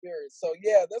to His Spirit. So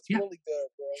yeah, that's Yeah. really good,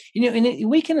 bro. And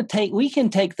we can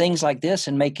take things like this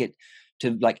and make it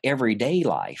to like everyday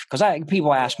life. Because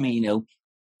people ask Yeah, me,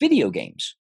 video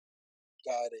games.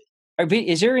 got it.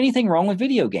 Is there anything wrong with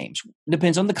video games?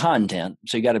 Depends on the content.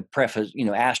 So you got to preface,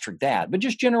 asterisk that. But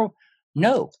just general,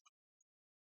 no.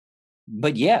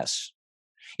 But yes,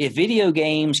 if video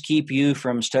games keep you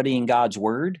from studying God's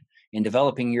word and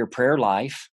developing your prayer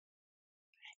life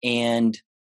and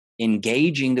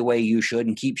engaging the way you should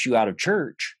and keeps you out of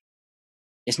church,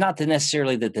 it's not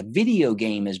necessarily that the video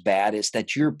game is bad. It's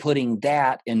that you're putting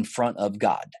that in front of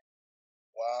God.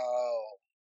 Wow,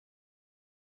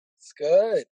 it's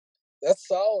good. That's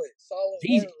solid It's word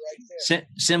easy, right there.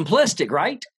 simplistic,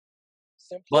 right?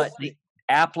 But Simplistic. the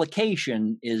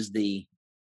application is the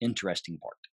interesting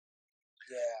part.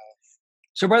 Yeah.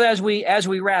 So, brother, as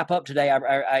we wrap up today,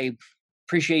 I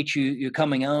appreciate you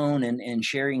coming on and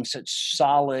sharing such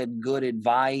solid, good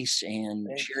advice and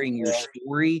Thank you, sharing your bro.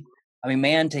 story. I mean,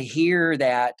 man, to hear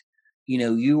that,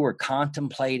 you were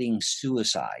contemplating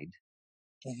suicide,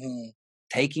 Hmm.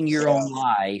 taking your Yeah. own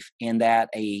life, and that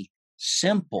a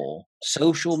simple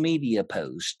social media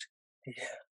post Yeah.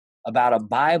 about a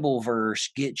Bible verse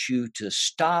gets you to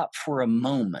stop for a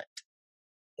moment,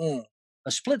 Mm.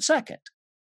 a split second,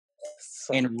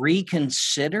 So, and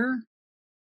reconsider.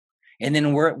 And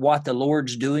then what the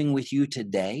Lord's doing with you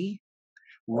today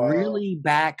wow. really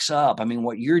backs up. I mean,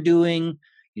 what you're doing,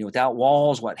 without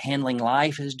walls, what handling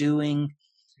life is doing,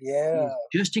 Yeah. is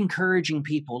just encouraging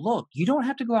people. Look, you don't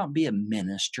have to go out and be a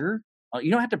minister. You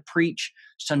don't have to preach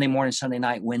Sunday morning, Sunday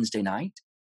night, Wednesday night.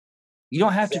 You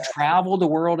don't have to Exactly. travel the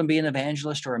world and be an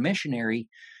evangelist or a missionary.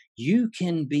 You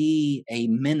can be a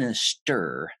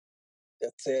minister,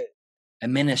 That's it. a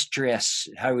ministress.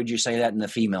 How would you say that in the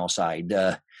female side?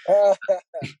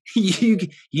 You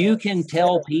you can Yes.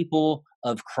 tell people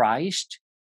of Christ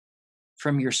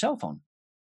from your cell phone,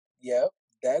 Yep.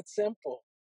 That's simple.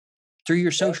 through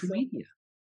your That's social simple. media,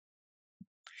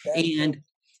 That's and simple.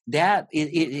 that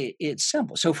it's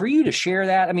simple. So for you to share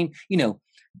that, I mean,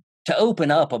 to open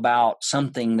up about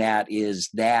something that is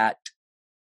that,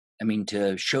 I mean,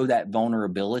 to show that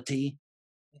vulnerability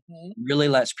Hmm. really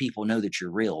lets people know that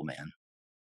you're real, man.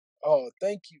 Oh,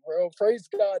 thank you, bro. Praise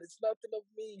God. It's nothing of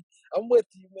me. I'm with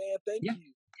you, man. Thank Yeah.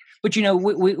 you. But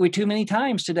we too many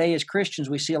times today as Christians,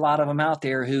 we see a lot of them out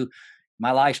there who,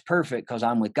 my life's perfect because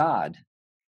I'm with God.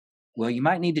 Well, you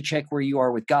might need to check where you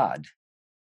are with God,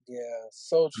 Yeah.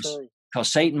 So true.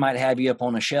 because Satan might have you up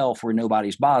on a shelf where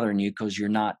nobody's bothering you because you're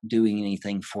not doing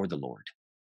anything for the Lord.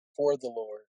 For the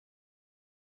Lord.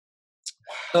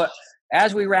 So,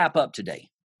 as we wrap up today,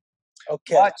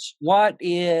 Okay. what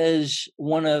is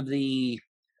one of the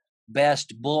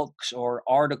best books or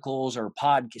articles or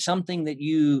something that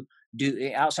you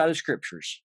do outside of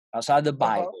scriptures, outside the Uh huh.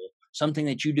 Bible, something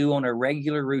that you do on a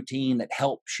regular routine that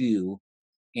helps you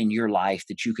in your life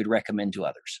that you could recommend to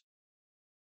others?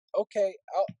 Okay.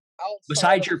 Outside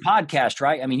Besides of, your podcast,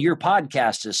 right? I mean, your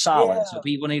podcast is solid, so yeah.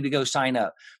 people need to go sign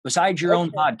up. Besides your own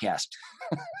Okay. podcast.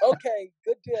 Okay.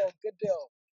 Good deal. Good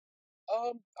deal.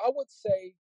 I would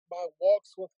say my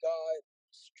walks with God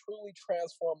truly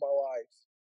transformed my life.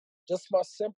 Just my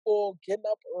simple getting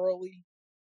up early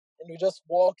and just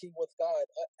walking with God,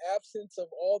 absence of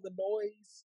all the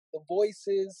noise, the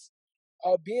voices,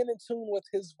 being in tune with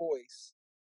His voice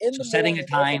in So the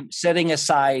morning. setting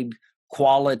aside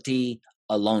quality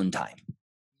alone time.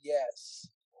 Yes,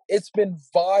 it's been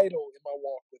vital in my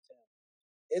walk with Him.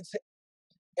 It's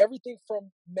everything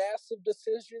from massive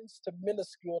decisions to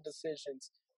minuscule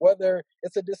decisions, whether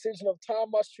it's a decision of tying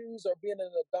my shoes or being in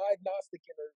a diagnostic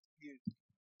interview.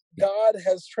 Yeah. God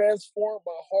has transformed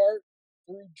my heart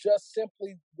through just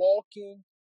simply walking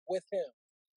with Him.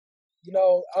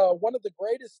 One of the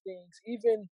greatest things,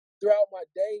 even throughout my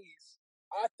days,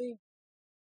 I think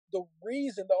the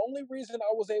only reason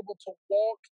I was able to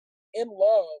walk in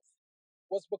love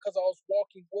was because I was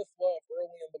walking with love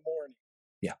early in the morning.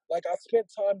 Yeah. Like I spent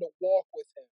time to walk with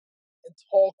Him and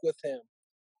talk with Him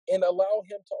and allow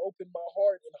Him to open my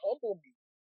heart and humble me,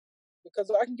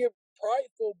 because I can get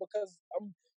prideful because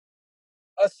I'm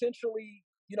essentially,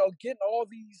 getting all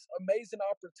these amazing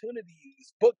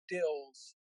opportunities, book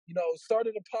deals,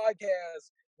 started a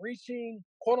podcast, reaching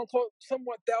quote unquote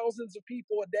somewhat thousands of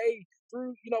people a day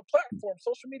through, platforms,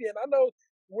 social media. And I know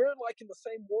we're like in the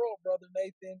same world, brother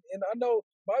Nathan. And I know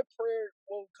my prayer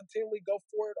will continually go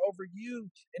forward over you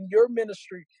and your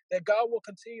ministry, that God will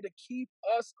continue to keep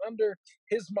us under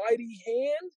his mighty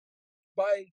hand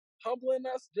by humbling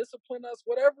us, discipline us,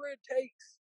 whatever it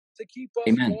takes to keep us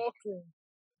Amen. walking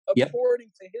Yep.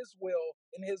 according to his will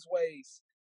and his ways.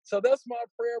 So that's my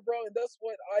prayer, bro, and that's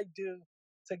what I do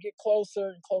to get closer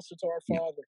and closer to our Yep.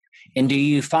 Father. And do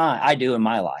you find, I do in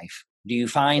my life, do you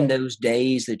find Okay. those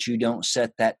days that you don't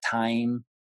set that time,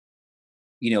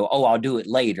 oh, I'll do it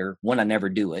later when I never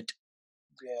do it?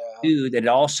 Yeah, Do that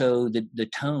also the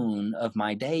tone of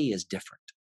my day is different.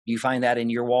 Do you find that in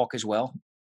your walk as well?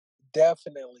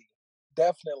 definitely.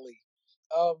 Definitely.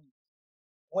 Um, So,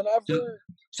 whenever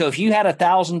so if you had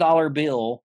 $1,000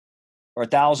 bill or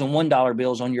 $1,001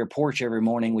 bills on your porch every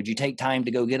morning, would you take time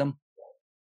to go get them?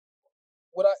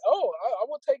 I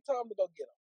will take time to go get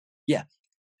them. Yeah.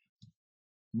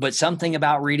 But something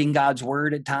about reading God's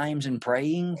word at times and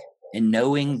praying and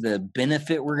knowing the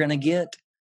benefit we're going to get,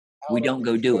 we Out of don't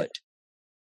go do it. it.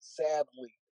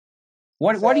 Sadly.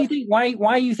 What do you Sadly. think?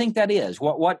 Why do you think that is?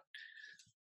 What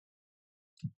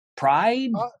pride,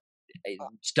 I, pride,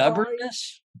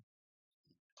 stubbornness?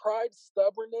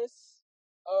 stubbornness.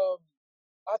 Um,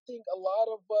 I think a lot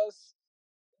of us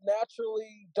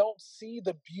naturally don't see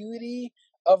the beauty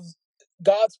of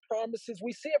God's promises.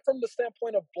 We see it from the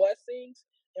standpoint of blessings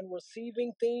and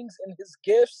receiving things and his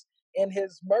gifts and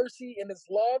his mercy and his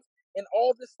love and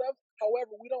all this stuff.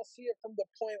 However, we don't see it from the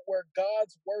point where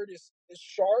God's word is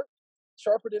sharp,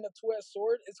 sharper than a two-edged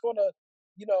sword. It's gonna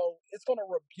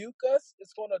rebuke us,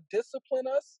 it's gonna discipline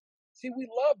us. See, we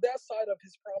love that side of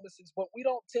his promises, but we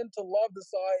don't tend to love the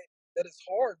side that is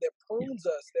hard, that prunes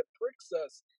us, that pricks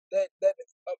us, that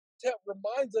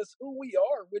reminds us who we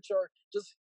are, which are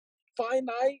just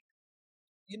finite,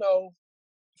 you know,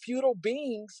 futile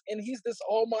beings, and he's this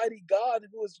almighty God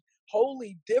who is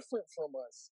wholly different from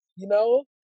us,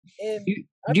 And Do,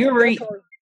 I do you think ever that's eat? our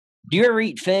Do you ever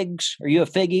eat figs? Are you a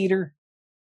fig eater?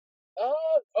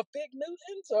 a Fig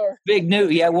Newtons or Fig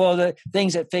Newt, yeah. Well, the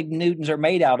things that fig Newtons are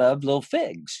made out of, little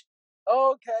figs.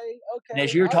 okay, And okay.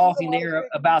 as you're I eat a talking lot of there Fig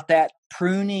about Newtons. that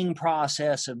pruning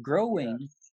process of Yeah, growing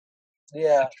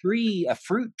yeah. a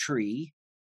fruit tree,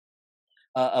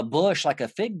 a bush like a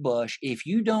fig bush, if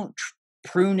you don't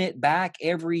prune it back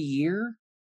every year,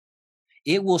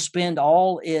 it will spend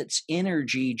all its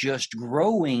energy just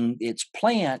growing its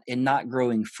plant and not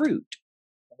growing fruit.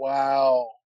 Wow.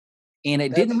 And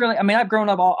it didn't That's really. I mean, I've grown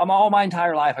up all my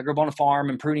entire life. I grew up on a farm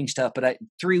and pruning stuff. But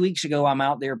 3 weeks ago, I'm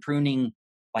out there pruning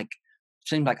like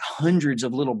seemed like hundreds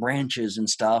of little branches and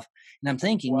stuff. And I'm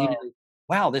thinking, wow.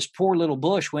 wow, this poor little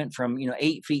bush went from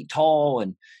 8 feet tall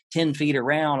and 10 feet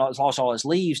around. It's lost all its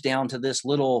leaves down to this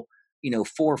little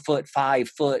 4 foot, 5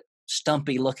 foot,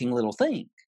 stumpy looking little thing.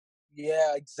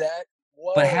 Yeah, exact.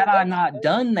 But Whoa, had I that's not crazy.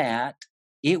 done that,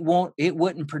 it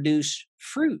wouldn't produce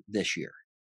fruit this year.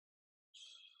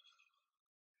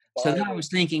 So then I Bible. was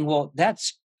thinking, well,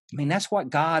 that's what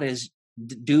God is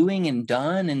doing and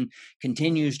done and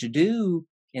continues to do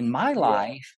in my Yeah,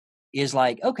 life is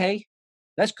like, okay,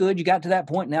 that's good. You got to that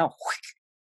point now.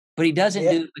 But he doesn't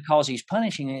yeah. do it because he's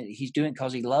punishing it. He's doing it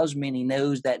because he loves me and he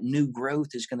knows that new growth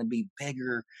is going to be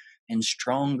bigger and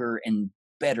stronger and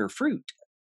better fruit.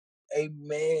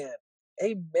 Amen.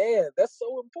 Amen. That's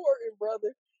so important,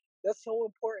 brother. That's so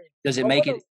important. Does it I make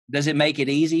want it to. does it make it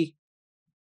easy?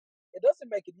 It doesn't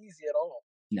make it easy at all.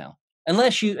 No.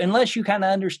 Unless you kind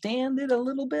of understand it a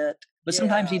little bit. But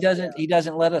sometimes Yeah, he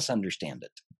doesn't let us understand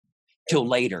it till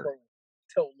later.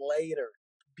 till later.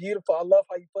 Beautiful. I love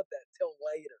how you put that. Till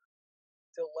later.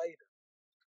 Till later.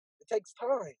 It takes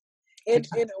time. And Takes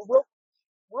time. and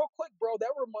real quick, bro.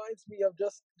 That reminds me of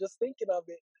just thinking of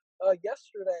it.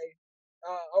 Yesterday,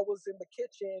 I was in the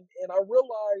kitchen and I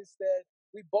realized that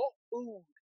we bought food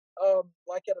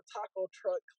like at a taco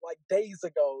truck like days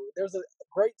ago. There's a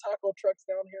great taco trucks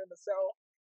down here in the south,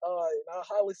 and I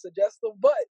highly suggest them.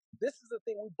 But this is the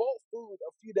thing: we bought food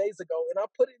a few days ago, and I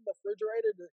put it in the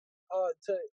refrigerator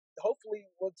to hopefully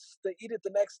was to eat it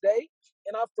the next day.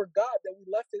 And I forgot that we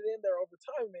left it in there over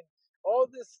time, and all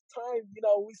this time,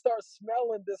 we start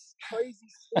smelling this crazy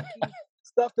stinky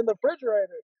stuff in the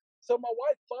refrigerator. So my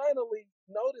wife finally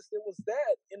noticed it was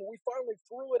that, and we finally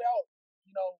threw it out,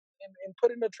 and put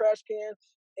it in the trash can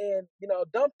and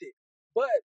dumped it. But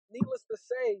needless to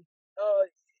say,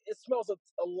 it smells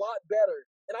a lot better.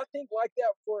 And I think like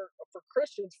that for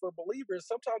Christians, for believers,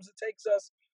 sometimes it takes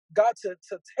us God to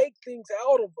take things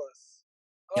out of us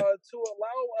Yep. to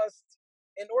allow us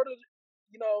in order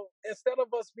instead of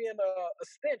us being a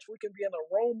stench, we can be an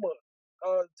aroma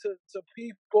to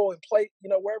people and play,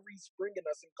 wherever He's bringing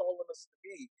us and calling us to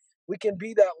be. We can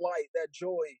be that light, that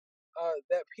joy,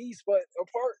 that peace. But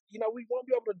apart, we won't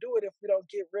be able to do it if we don't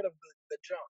get rid of the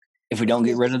junk, If we the don't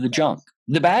get rid stinky of the stuff. junk,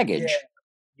 the Yeah, baggage.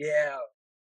 yeah,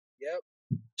 yep.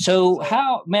 So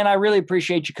So man, I really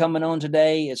appreciate you coming on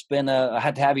today. It's been I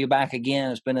had to have you back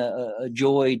again. It's been a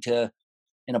joy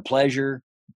and a pleasure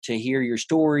to hear your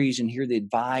stories and hear the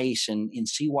advice and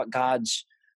see what God's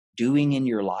doing in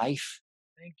your life,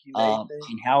 thank you, Nathan.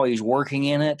 and how He's working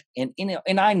in it.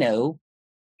 And I know,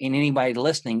 and anybody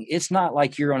listening, it's not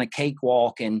like you're on a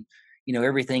cakewalk and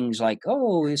everything's like,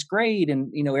 oh, it's great,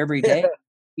 and every day.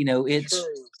 It's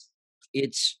True.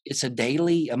 it's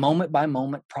a moment by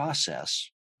moment process,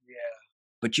 Yeah,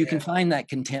 but you can yeah. find that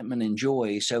contentment and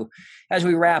joy. So as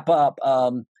we wrap up,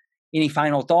 any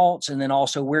final thoughts, and then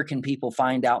also where can people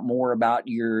find out more about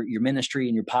your ministry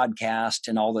and your podcast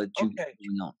and all that you Okay.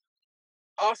 going on?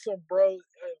 Awesome, bro.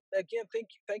 Again, thank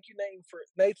you,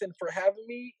 Nathan, for having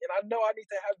me. And I know I need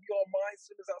to have you on mine as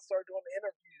soon as I start doing the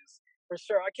interviews for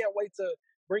sure. I can't wait to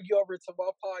bring you over to my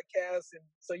podcast, and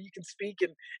so you can speak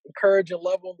and encourage and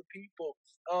love on the people,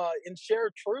 and share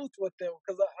truth with them,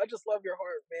 because I just love your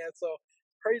heart, man. So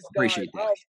praise God. Appreciate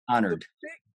that. The Honored.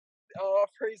 big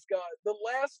praise God. The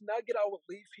last nugget I would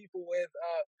leave people with,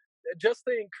 just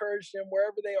to encourage them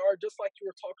wherever they are, just like you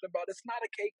were talking about. It's not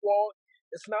a cakewalk.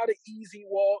 It's not an easy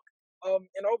walk.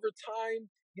 And over time,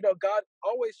 God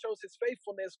always shows His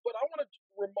faithfulness. But I want to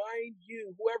remind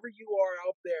you, whoever you are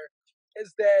out there,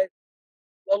 is that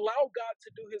allow God to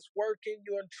do His work in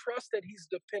you and trust that He's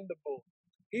dependable.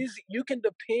 You can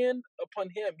depend upon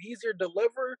Him. He's your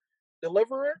deliverer.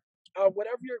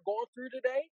 Whatever you're going through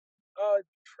today,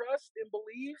 trust and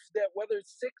believe that whether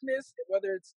it's sickness,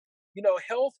 whether it's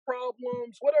health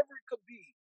problems, whatever it could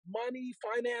be, money,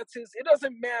 finances, it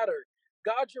doesn't matter.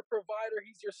 God's your provider.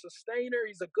 He's your sustainer.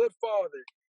 He's a good father.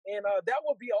 And that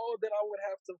will be all that I would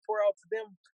have to pour out to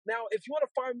them. Now, if you want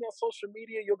to find me on social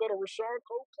media, you'll go to Rashawn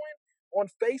Copeland on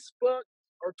Facebook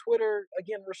or Twitter.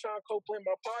 Again, Rashawn Copeland.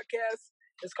 My podcast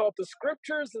is called the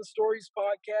Scriptures and Stories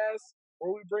Podcast,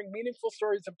 where we bring meaningful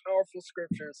stories and powerful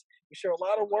scriptures. We share a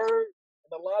lot of word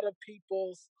and a lot of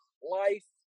people's life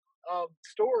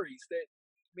stories, that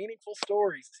meaningful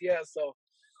stories. Yeah. So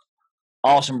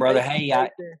Awesome, brother. thank you, Hey,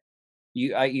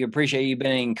 Nathan. you appreciate you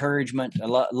been an encouragement. I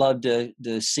love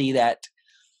to see that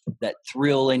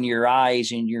thrill in your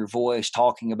eyes and your voice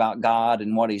talking about God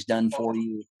and what He's done for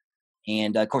you.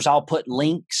 And of course, I'll put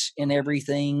links and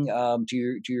everything to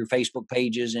your Facebook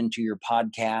pages and to your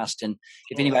podcast. And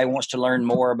if anybody wants to learn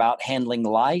more about Handling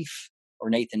Life or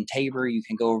Nathan Tabor, you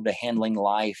can go over to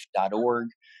handlinglife.org.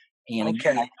 And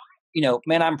again, Okay.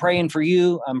 man, I'm praying for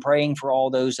you. I'm praying for all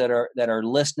those that are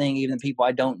listening, even the people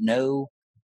I don't know.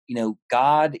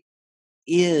 God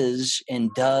is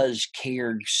and does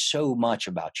care so much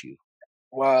about you.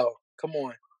 Wow. Come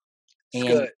on. It's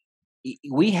And good.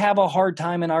 we have a hard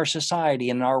time in our society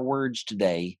and in our words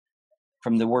today,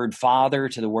 from the word father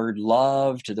to the word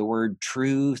love to the word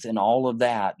truth and all of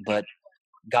that. But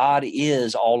God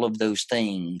is all of those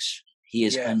things. He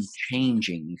is Yes.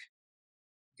 unchanging.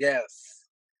 Yes.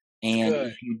 It's And good.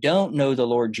 if you don't know the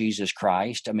Lord Jesus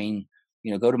Christ, I mean,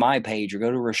 go to my page or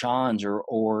go to Rashawn's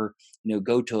or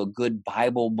go to a good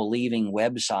Bible believing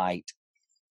website,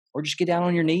 or just get down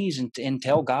on your knees and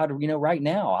tell God, right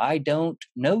now, I don't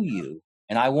know you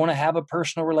and I want to have a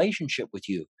personal relationship with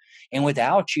you. And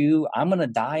without you, I'm going to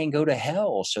die and go to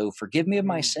hell. So forgive me of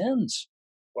my sins.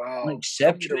 I want to Wow. Help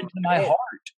accept me you to into my repent.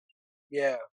 heart.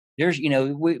 Yeah. There's,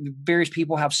 various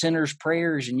people have sinners'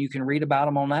 prayers and you can read about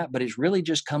them on that, but it's really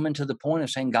just coming to the point of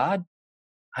saying, God,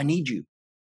 I need you.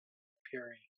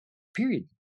 Period. Period.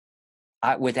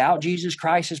 Without Jesus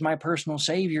Christ as my personal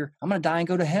savior, I'm going to die and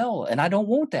go to hell. And I don't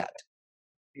want that.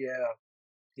 Yeah.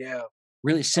 Yeah.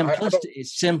 Really I don't. simplistic.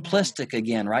 It's simplistic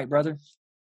again, right, brother?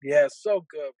 Yeah. So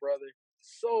good, brother.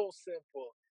 So simple,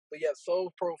 but yet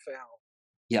so profound.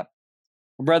 Yep.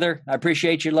 Well, brother, I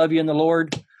appreciate you. Love you in the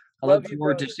Lord. I look Love you,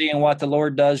 forward to brother. seeing what the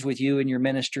Lord does with you and your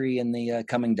ministry in the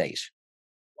coming days.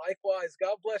 Likewise.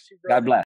 God bless you, God brother. bless.